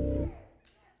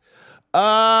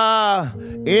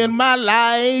 In my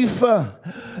life,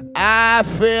 I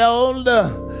felt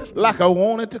like I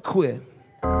wanted to quit.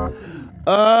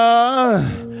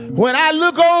 When I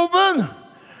look over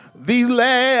these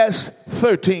last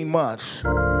 13 months,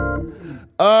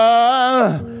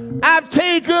 I've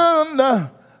taken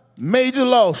major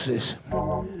losses.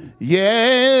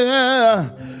 Yeah,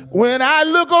 when I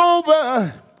look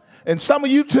over, and some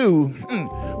of you too,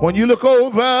 when you look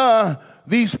over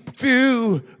these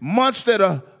few months that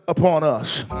are upon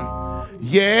us,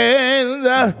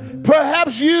 yeah,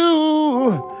 perhaps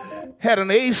you had an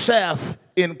ASAP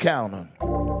encounter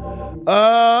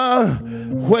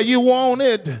where you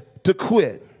wanted to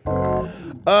quit,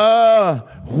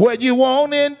 where you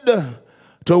wanted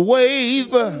to wave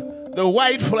the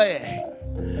white flag.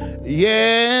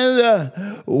 Yeah,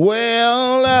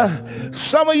 well,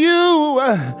 some of you,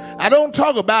 I don't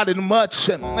talk about it much.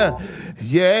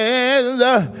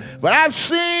 Yeah, but I've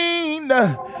seen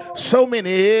so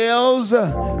many L's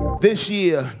this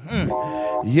year.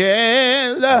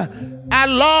 Yeah, I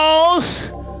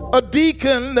lost a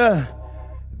deacon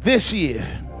this year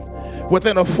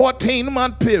within a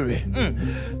 14-month period.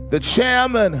 The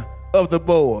chairman of the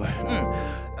board.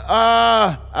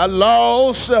 I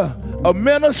lost a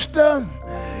minister,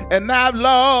 and I've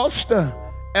lost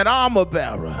an armor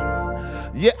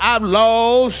bearer. Yeah, I've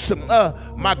lost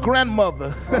my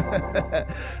grandmother.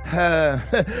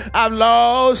 I've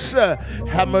lost,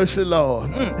 have mercy,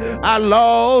 Lord. I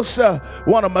lost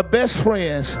one of my best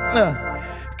friends.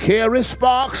 Carrie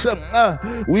Sparks,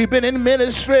 we've been in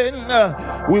ministry.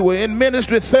 We were in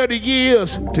ministry 30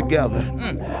 years together.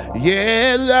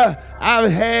 Yeah,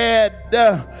 I've had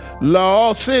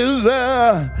losses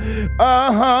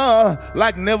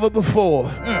like never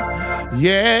before.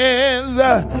 Yes,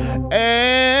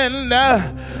 and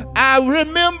I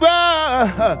remember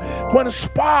when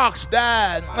Sparks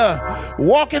died,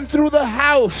 walking through the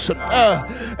house,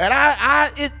 and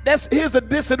here's a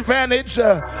disadvantage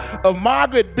of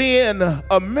Margaret being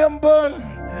a member,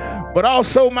 but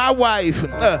also my wife.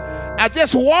 I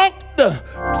just walked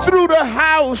through the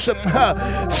house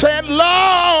saying,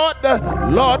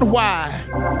 Lord, why?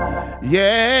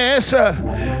 Yes,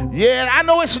 yeah, I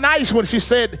know it's nice when she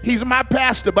said, he's my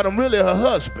pastor, but I'm really her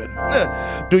husband.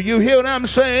 Do you hear what I'm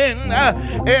saying?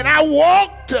 And I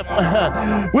walked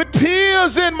with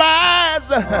tears in my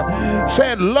eyes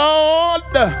saying, Lord,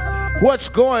 what's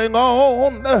going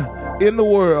on in the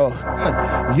world?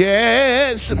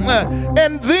 Yes, and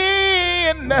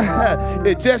then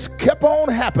it just kept on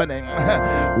happening.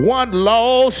 One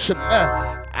loss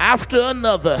after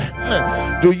another.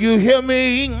 Do you hear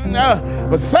me?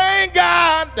 But thank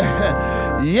God,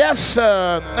 yes,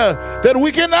 that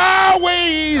we can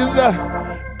always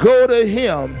go to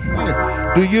Him.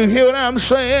 Do you hear what I'm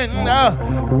saying?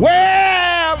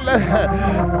 Well,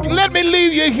 let me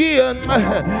leave you here.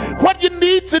 What you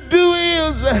need to do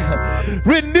is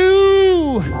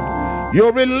renew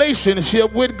your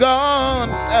relationship with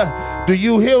God. Do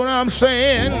you hear what I'm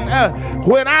saying?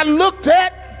 When I looked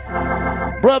at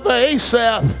Brother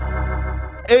ASAP,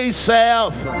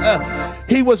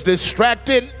 he was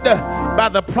distracted by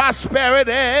the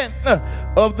prosperity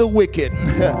of the wicked.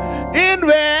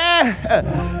 Envy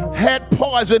had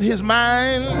poisoned his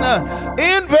mind.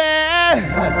 Envy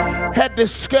had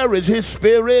discouraged his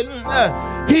spirit.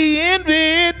 He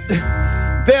envied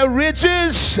their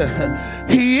riches.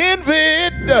 He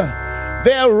envied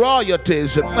their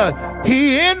royalties.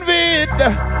 He envied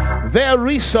their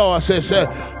resources.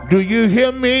 Do you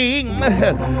hear me?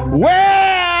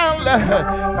 Well,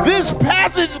 this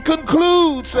passage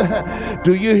concludes,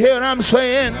 do you hear what I'm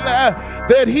saying?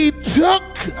 That he took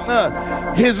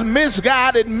his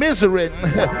misguided misery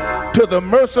to the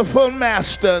merciful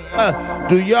master.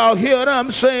 Do y'all hear what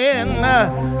I'm saying?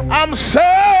 I'm so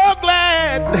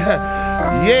glad,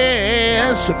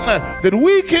 yes, that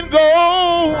we can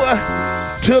go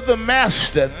to the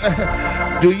master.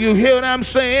 Do you hear what I'm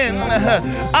saying?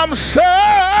 I'm so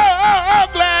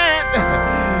glad,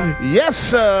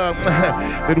 yes,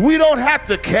 that we don't have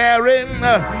to carry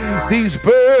these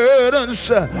burdens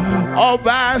all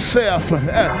by ourselves.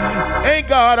 Ain't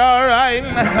God all right?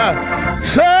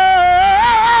 So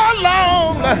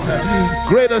long,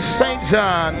 Greater St.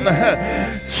 John.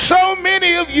 So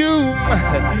many of you,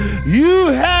 you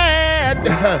had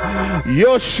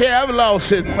your share of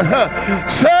losses.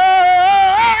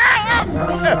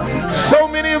 So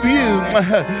many of you,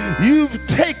 You've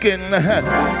taken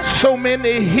so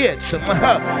many hits.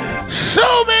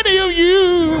 So many of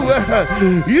you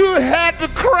had to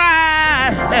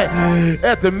cry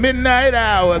at the midnight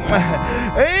hour.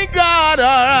 Ain't God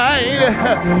all right?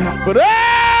 But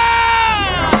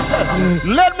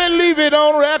let me leave it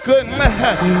on record.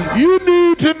 You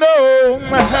need to know,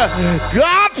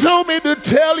 God told me to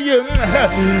tell you,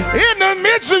 in the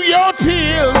midst of your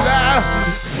tears,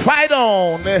 fight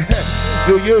on.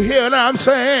 Do you hear what I'm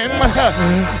saying?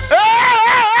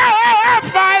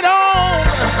 Fight on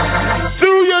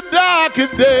through your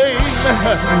darkest days.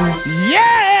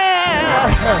 Yeah.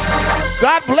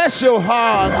 God bless your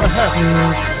heart.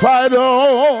 Fight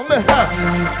on.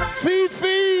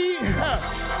 Fifi.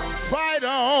 Fight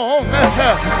on.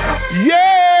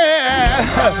 Yeah.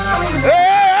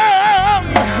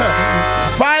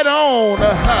 Fight on.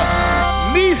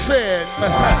 Nissan,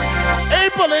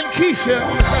 April and Keisha.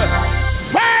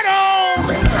 Fight on.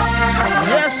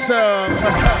 Yes, sir.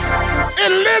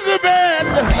 Elizabeth,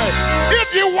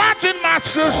 if you're watching, my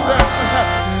sister,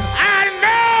 I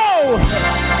know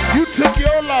you took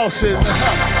your losses,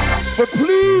 but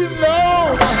please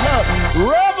know,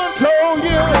 Reverend told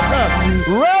you,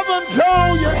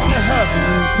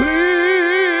 please,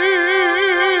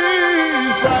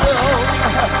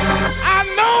 I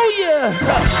know you,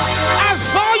 I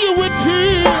saw you with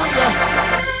tears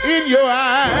in your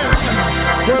eyes,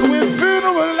 but we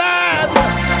funeralized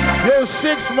your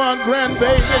 6-month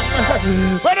grandbaby.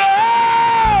 But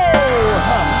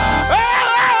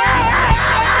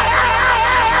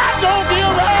don't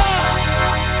give up.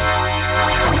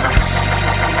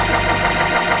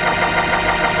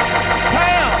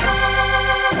 Pam,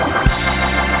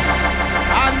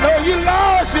 I know you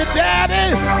lost your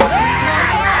daddy.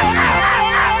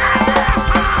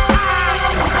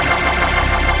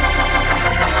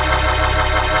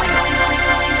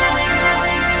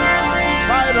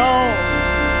 Fight on.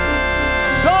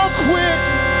 Don't quit.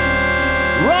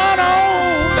 Run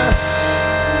on.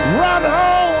 Run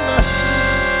on.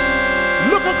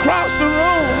 Look across the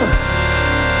room.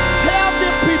 Tell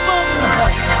the people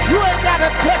you ain't got to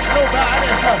touch nobody,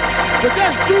 but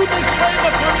just do this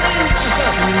favor for me.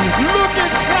 Look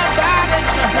at somebody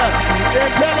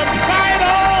and tell them fight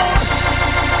on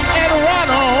and run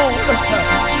on.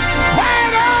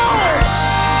 Fight on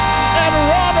and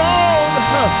run on.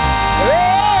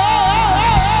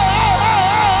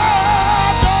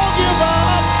 Don't give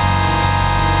up.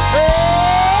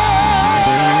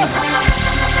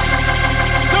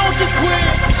 Don't you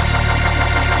quit.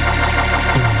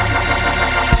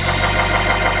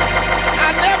 I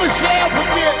never shall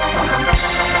forget.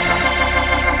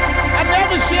 I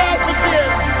never shall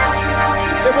forget.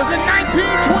 It was in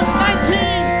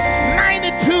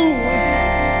 1992,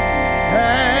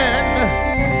 and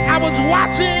I was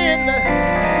watching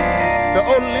the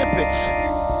Olympics,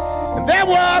 and there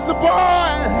was a boy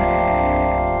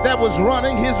that was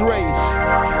running his race.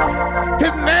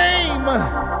 His name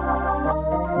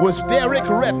was Derek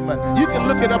Redmond. You can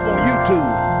look it up on YouTube.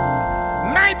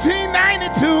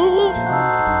 1992,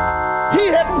 he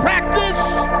had practiced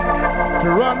to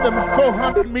run the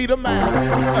 400-meter mile,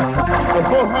 the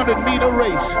 400-meter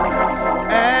race,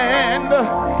 and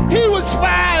he was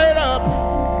fired up.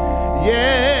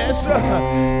 Yes,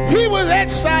 he was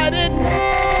excited.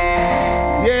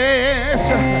 Yes,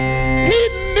 he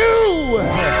knew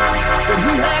that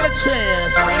he had a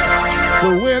chance to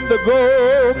win the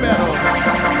gold medal.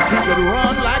 He could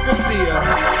run like a deer.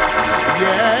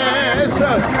 Yes,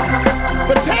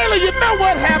 but Taylor, you know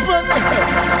what happened?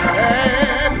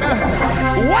 And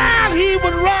while he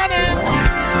was running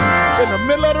in the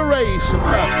middle of the race,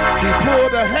 he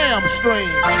pulled a hamstring.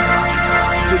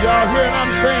 Do y'all hear what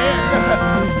I'm saying?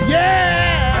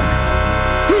 Yeah,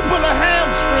 he pulled a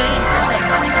hamstring,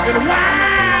 and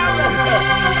while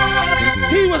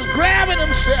he was grabbing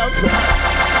himself,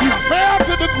 he fell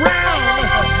to the ground.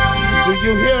 Do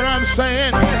you hear what I'm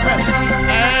saying?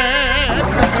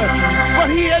 But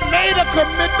he had made a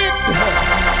commitment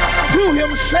to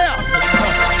himself. I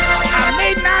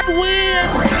may not win,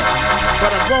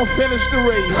 but I'm going to finish the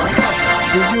race.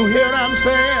 Do you hear what I'm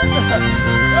saying?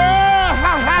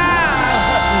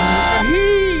 And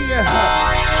he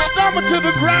stumbled to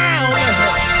the ground.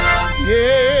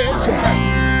 Yes,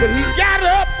 but he got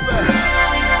up.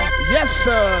 Yes,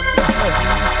 sir.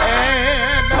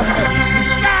 And he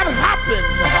started hopping,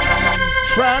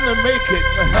 trying to make it.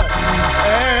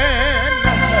 And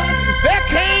there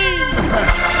came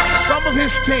some of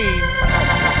his team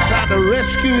trying to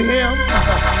rescue him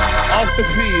off the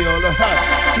field.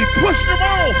 He pushed him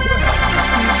off.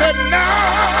 He said, no,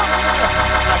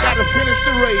 I got to finish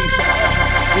the race.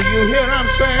 Do you hear what I'm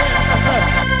saying?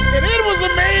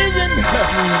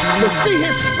 to see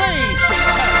his face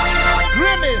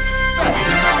grimace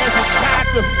as he tried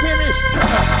to finish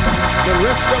the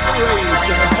rest of the race.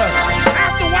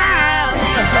 After a while,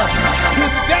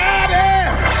 his daddy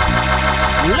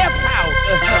left out.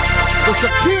 The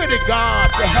security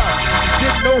guards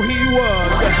didn't know who he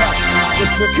was. The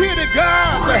security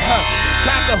guards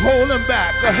tried to hold him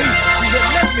back. He said,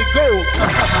 let me go.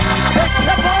 They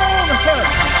kept on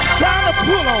trying to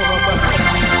pull on him.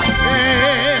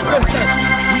 And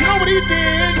you know what he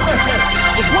did?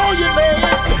 Before you know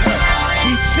it,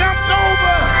 he jumped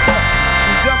over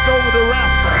the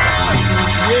rafter.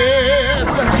 Yes.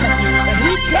 And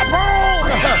he kept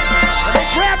on. And they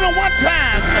grabbed him one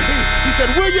time. He said,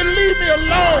 will you leave me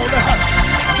alone?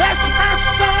 That's my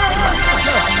son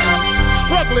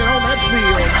struggling on that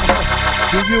field.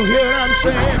 Do you hear what I'm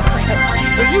saying?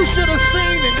 So you should have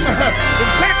seen it. In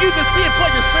fact, you can see it for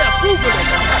yourself. Google it.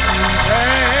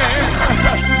 And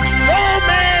oh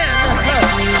man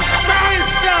saw his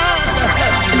son,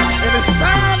 and his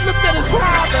son looked at his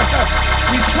father.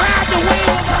 He tried to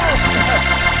wave him off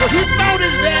because he thought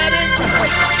his daddy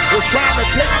was trying to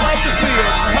take him off the field.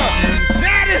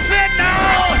 Daddy said, no,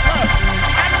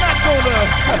 I'm not going to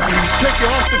take you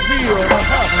off the field.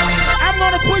 I'm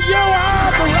going to put your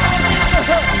arm around you,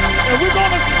 and we're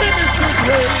going to finish this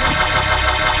race.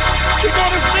 We're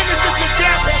going to finish it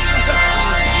together.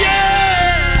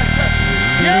 Yeah!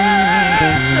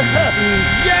 Yes!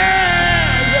 Yeah!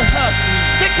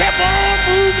 They kept on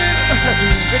moving.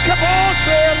 They kept on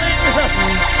sailing.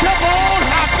 Kept on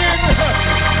hopping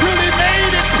till he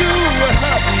made it to.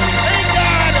 Ain't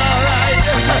God all right?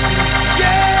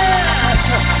 Yeah!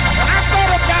 I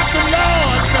thought about the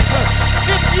Lord.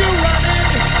 If you're running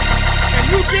and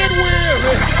you get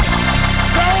weary,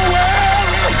 don't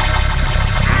worry.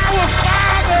 Our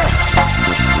Father,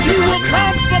 he will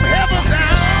come from heaven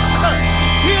down.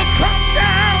 He'll come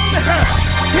down.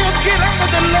 He'll get under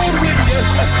the load with you.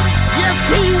 Yes,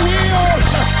 he will.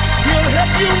 He'll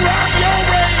help you run your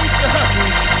race.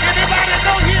 Anybody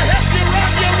know he'll help you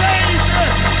run your race?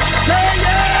 Say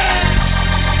yes.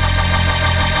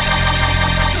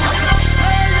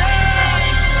 Say yes.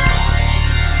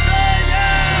 Say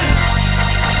yes.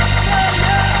 Say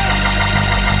yes.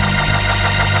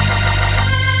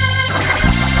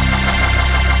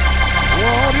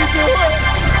 Won't he do it?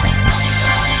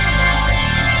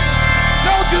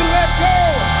 Don't you let go.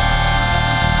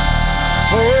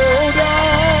 Hold on.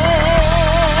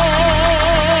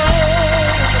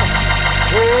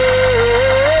 Hold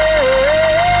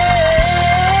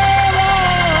on.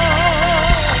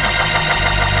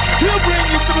 He'll bring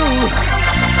you through.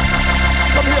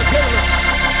 Come here, Caleb.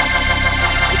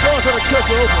 The doors of the church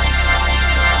are open.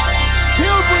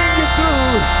 He'll bring you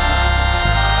through.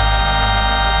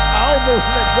 I almost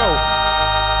let go.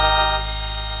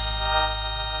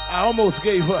 I almost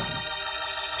gave up.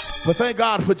 But thank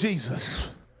God for Jesus.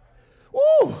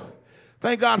 Woo!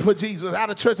 Thank God for Jesus. Out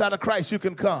of church, out of Christ, you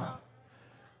can come.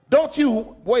 Don't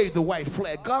you wave the white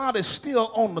flag. God is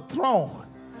still on the throne.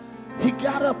 He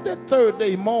got up that third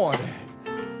day morning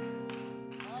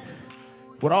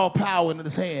with all power in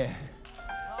his hand.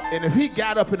 And if he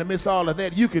got up in the midst of all of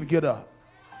that, you can get up.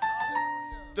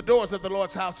 The doors of the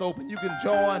Lord's house open. You can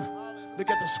join. Look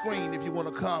at the screen if you want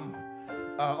to come.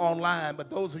 Online, but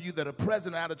those of you that are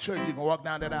present out of church, you can walk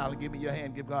down that aisle and give me your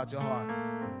hand, give God your heart.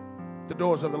 The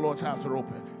doors of the Lord's house are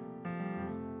open.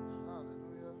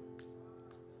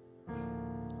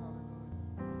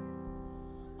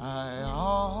 I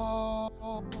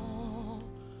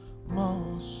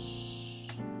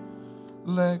almost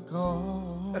let go.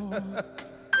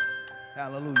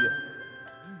 Hallelujah.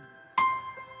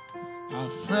 I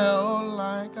felt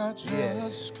like I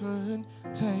just couldn't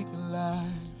take life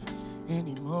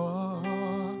anymore.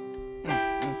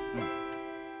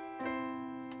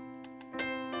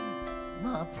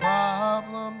 My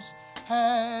problems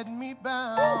had me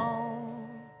bound.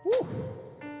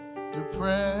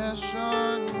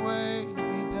 Depression weighed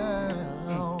me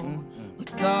down.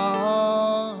 But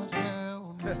God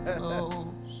held me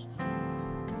close,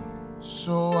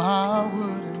 so I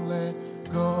wouldn't let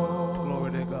go.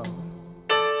 Glory to God.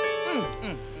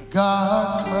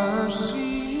 God's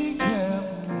mercy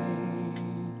kept me,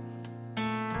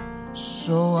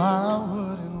 so I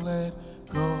wouldn't let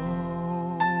go.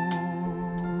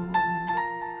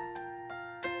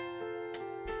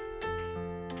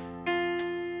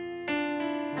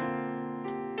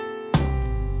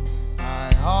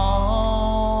 I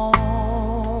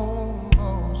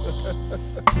almost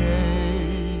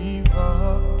gave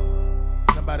up.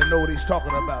 Somebody know what he's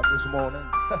talking about this morning.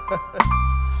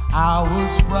 I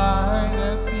was right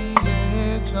at the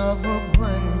edge of a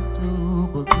breakthrough,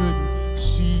 but couldn't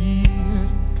see it.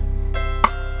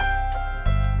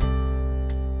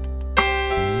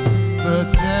 The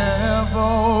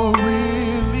devil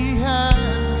really had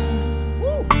me,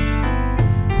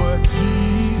 but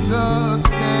Jesus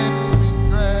came and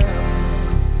grabbed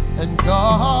me, and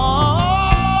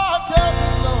God kept me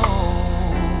low,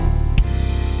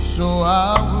 so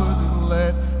I wouldn't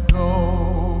let go.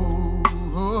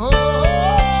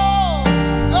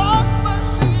 God's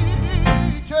mercy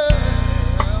kept me,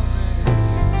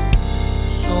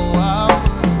 so I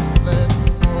wouldn't let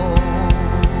go.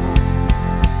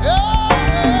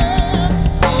 Yeah,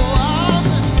 so I'm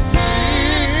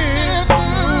here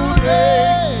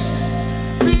today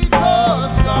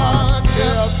because God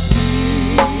kept me.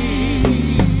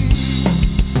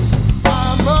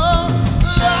 I'm alive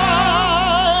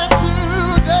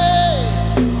today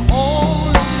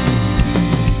only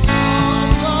because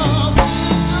of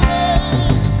His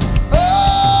grace.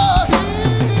 Oh,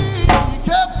 He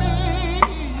kept me,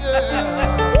 yeah.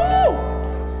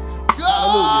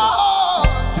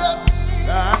 God kept me.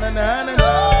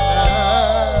 Oh,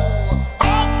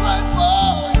 I'm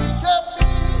grateful He kept me,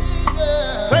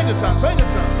 yeah. Sing the song, sing the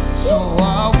song. So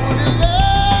I wouldn't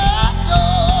let go.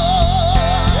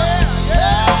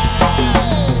 Yeah.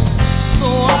 So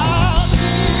I'm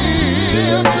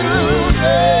here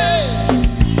today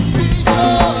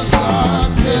because God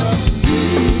kept me.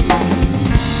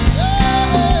 Yeah.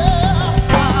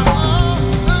 I'm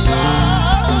alive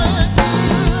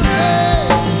today.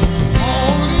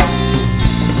 Only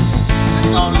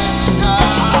it's only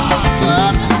because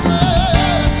of His grace.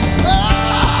 Oh,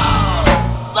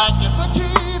 thank you for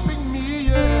keeping me,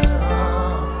 yeah.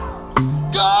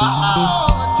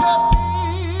 God kept me.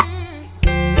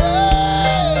 Yeah,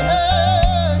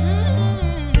 He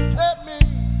kept me.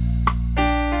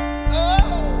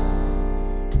 Oh,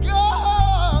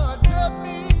 God kept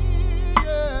me,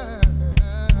 yeah.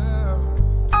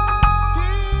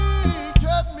 He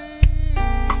kept me,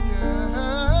 yeah.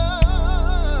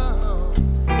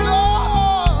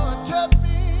 God kept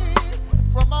me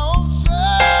from my own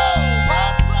self.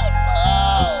 I'm grateful.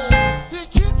 He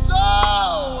keeps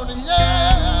on,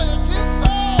 yeah. He keeps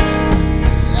on,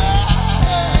 yeah.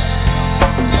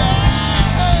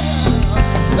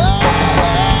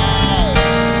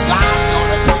 God's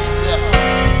gonna keep you.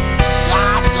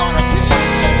 God's gonna keep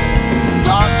you.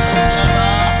 Don't you give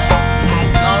up.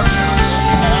 Don't you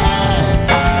give up.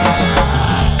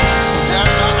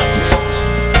 They're gonna keep you.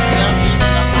 They'll keep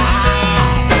you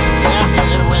alive. Yes,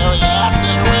 it will. Yes,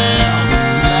 it will.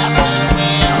 Yes, it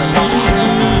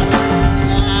will.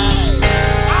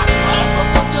 I'm grateful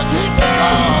for you keeping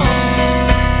on.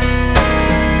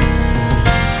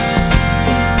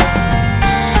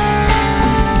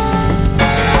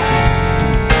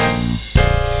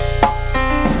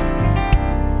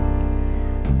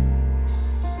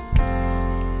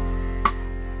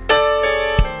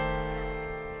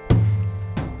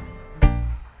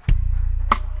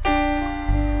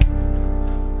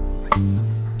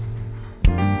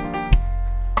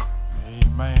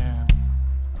 Amen.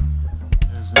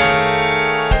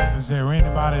 Is there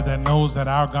anybody that knows that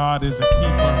our God is a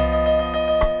keeper?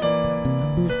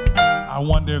 I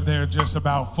wonder if there are just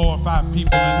about 4 or 5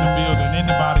 people in the building.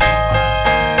 Anybody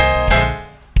online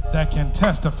that can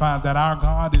testify that our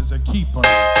God is a keeper?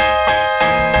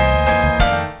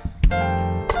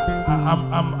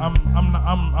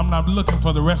 I'm not looking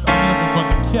for the rest. I'm looking for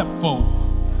the kept folk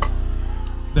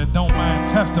that don't mind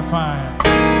testifying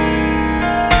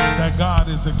that God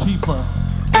is a keeper.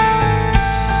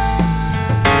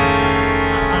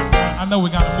 I know we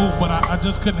got to move, but I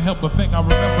just couldn't help but think. I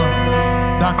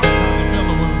remember Dr. Johnny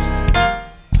Miller was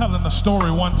telling a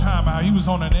story one time how he was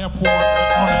on an airport,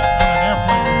 on an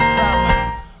airplane. He was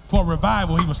traveling for a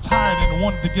revival. He was tired and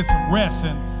wanted to get some rest,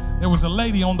 and there was a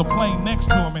lady on the plane next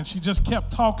to him, and she just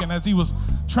kept talking as he was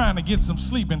trying to get some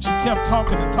sleep, and she kept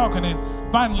talking and talking, and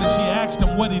finally she asked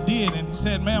him what he did, and he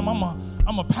said, "Ma'am, I'm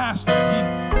a pastor."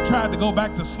 And he tried to go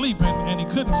back to sleep, and he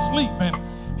couldn't sleep, and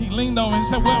he leaned over and he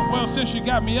said, well, since you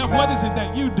got me up, what is it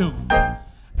that you do?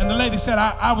 And the lady said,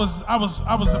 I was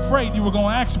afraid you were going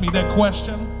to ask me that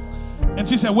question. And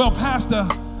she said, "Well, Pastor,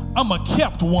 I'm a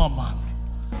kept woman."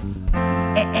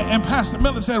 And Pastor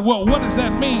Miller said, "Well, what does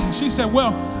that mean?" She said,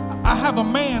 "Well, I have a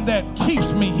man that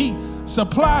keeps me. He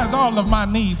supplies all of my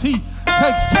needs. He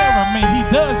takes care of me. He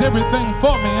does everything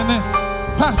for me." And then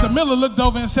Pastor Miller looked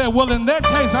over and said, "Well, in that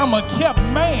case, I'm a kept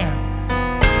man,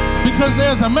 because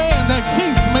there's a man that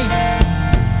keeps me.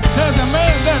 There's a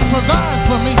man that provides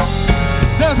for me.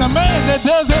 There's a man that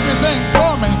does everything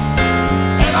for me."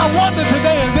 And I wonder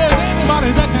today if there's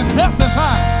anybody that can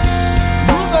testify.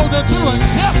 You know that you're a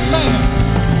kept man.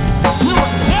 You're a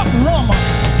kept woman.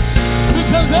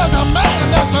 There's a man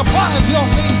that supplies your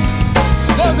needs.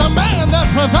 There's a man that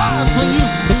provides for you.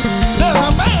 There's a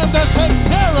man that takes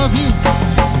care of you.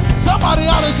 Somebody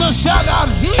ought to just shout out,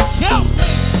 he kept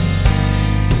me.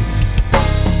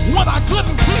 When I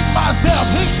couldn't keep myself,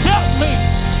 he kept me.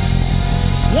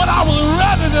 When I was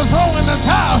ready to throw in the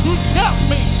towel, he kept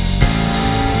me.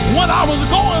 When I was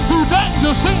going through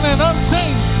danger, seen and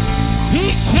unseen,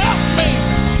 he kept me.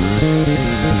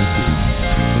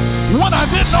 When I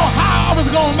didn't know how I was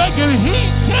going to make it,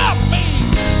 he kept me.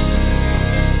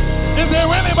 Is there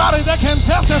anybody that can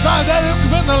testify that it's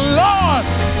been the Lord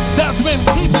that's been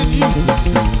keeping you?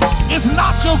 It's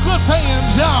not your good paying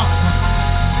job.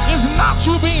 It's not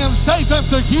you being safe and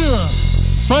secure.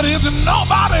 But it's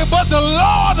nobody but the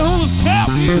Lord who's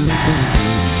kept you.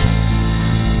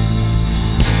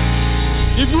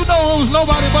 If you know it was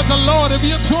nobody but the Lord, if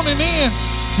you're tuning in,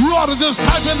 you ought to just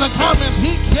type in the comments,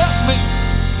 he kept me.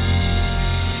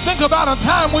 Think about a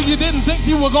time where you didn't think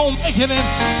you were going to make it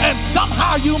and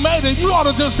somehow you made it. You ought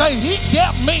to just say, he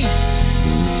kept me.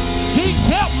 He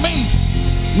kept me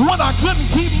when I couldn't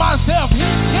keep myself. He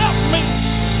kept me.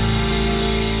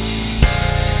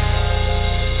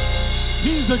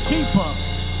 He's a keeper.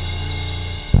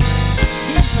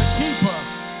 He's a keeper.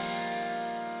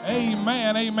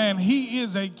 Amen, amen. He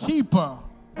is a keeper.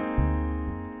 I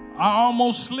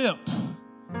almost slipped,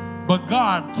 but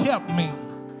God kept me.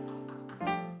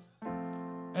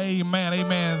 Amen,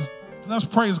 amen. Let's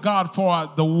praise God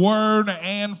for the word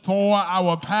and for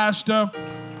our pastor,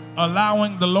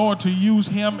 allowing the Lord to use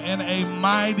him in a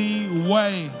mighty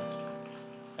way.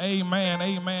 Amen,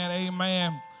 amen,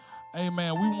 amen.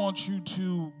 Amen. We want you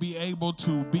to be able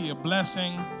to be a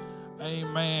blessing,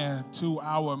 amen, to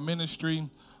our ministry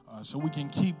so we can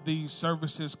keep these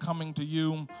services coming to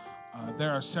you.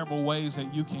 There are several ways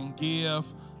that you can give.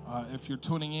 If you're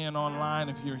tuning in online,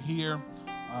 if you're here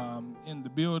in the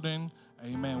building,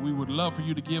 amen, we would love for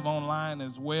you to give online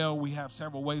as well. We have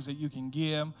several ways that you can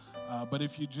give. But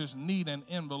if you just need an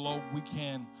envelope, we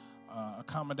can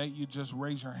accommodate you. Just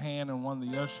raise your hand and one of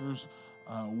the ushers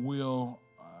will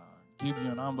give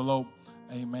you an envelope,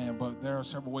 amen. But there are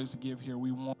several ways to give here.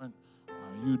 We want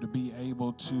you to be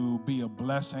able to be a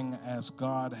blessing as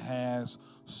God has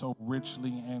so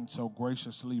richly and so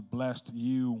graciously blessed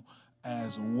you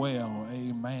as well.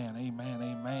 Amen, amen,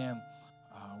 amen.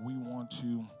 We want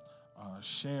to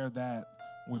share that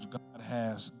which God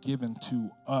has given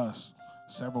to us.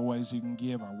 Several ways you can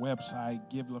give. Our website,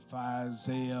 Givelify,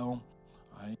 Zelle.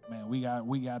 Amen. We got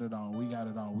it all. We got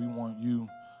it all. We want you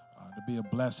to be a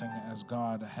blessing as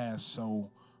God has so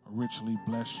richly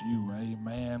blessed you.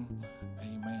 Amen.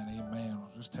 Amen. Amen.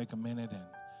 Just take a minute and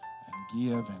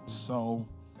give and sow.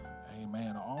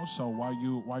 Amen. Also, while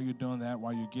you're doing that,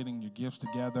 while you're getting your gifts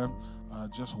together,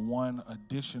 just one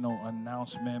additional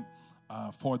announcement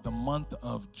for the month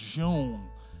of June.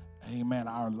 Amen.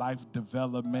 Our Life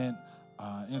Development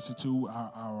Institute,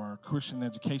 our Christian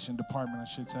Education Department, I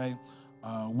should say,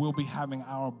 we'll be having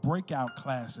our breakout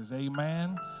classes.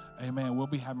 Amen. Amen. We'll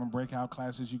be having breakout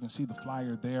classes. You can see the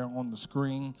flyer there on the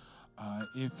screen.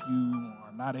 If you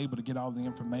are not able to get all the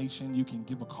information, you can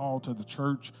give a call to the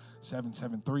church,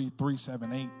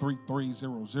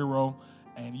 773-378-3300,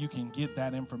 and you can get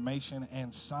that information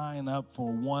and sign up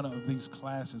for one of these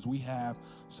classes. We have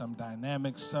some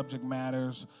dynamic subject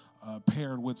matters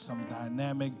paired with some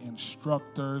dynamic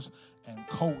instructors and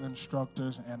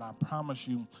co-instructors, and I promise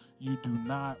you, you do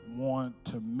not want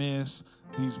to miss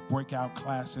these breakout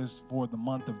classes for the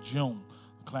month of June.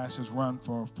 Classes run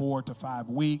for 4 to 5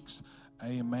 weeks,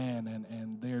 amen,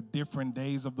 and they're different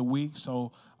days of the week,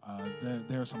 so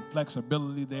there's some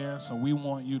flexibility there, so we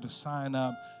want you to sign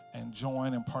up and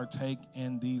join and partake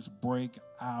in these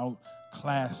breakout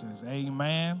classes.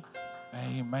 Amen,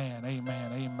 amen,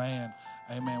 amen, amen,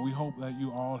 amen. We hope that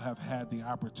you all have had the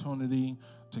opportunity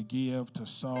to give, to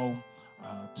sow,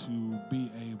 to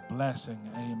be a blessing.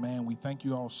 Amen. We thank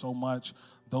you all so much.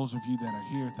 Those of you that are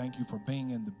here, thank you for being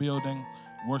in the building,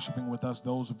 worshiping with us.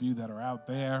 Those of you that are out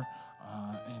there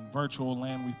in virtual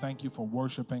land, we thank you for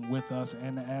worshiping with us.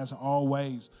 And as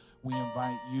always, we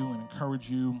invite you and encourage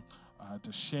you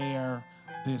to share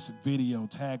this video,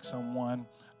 tag someone.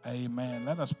 Amen.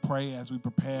 Let us pray as we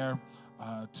prepare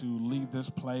to leave this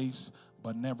place,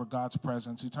 but never God's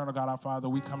presence. Eternal God, our Father,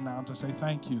 we come now to say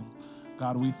thank you.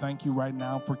 God, we thank you right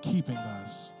now for keeping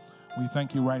us. We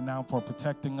thank you right now for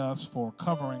protecting us, for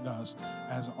covering us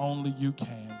as only you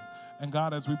can. And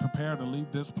God, as we prepare to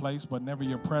leave this place, but never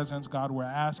your presence, God, we're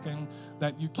asking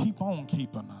that you keep on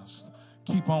keeping us.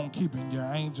 keep on keeping your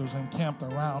angels encamped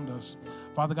around us.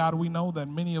 Father God, we know that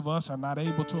many of us are not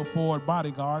able to afford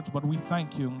bodyguards, but we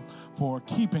thank you for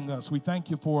keeping us. We thank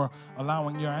you for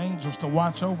allowing your angels to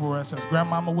watch over us, as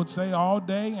Grandmama would say, all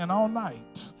day and all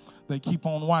night. They keep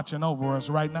on watching over us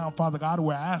right now. Father God,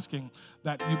 we're asking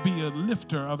that you be a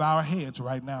lifter of our heads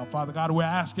right now. Father God, we're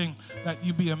asking that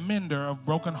you be a mender of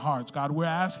broken hearts. God, we're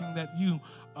asking that you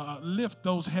lift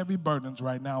those heavy burdens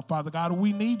right now. Father God,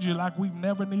 we need you like we've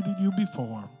never needed you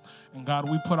before. And God,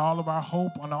 we put all of our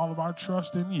hope and all of our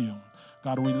trust in you.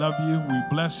 God, we love you, we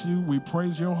bless you, we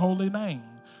praise your holy name.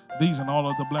 These and all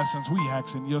of the blessings we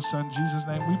ask in your Son Jesus'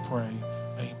 name we pray.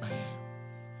 Amen.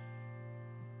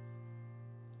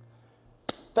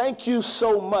 Thank you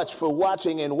so much for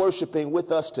watching and worshiping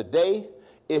with us today.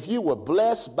 If you were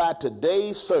blessed by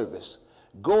today's service,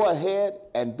 go ahead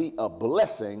and be a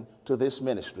blessing to this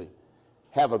ministry.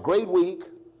 Have a great week,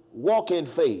 walk in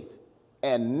faith,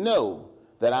 and know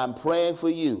that I'm praying for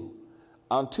you.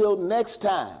 Until next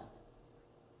time,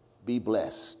 be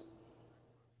blessed.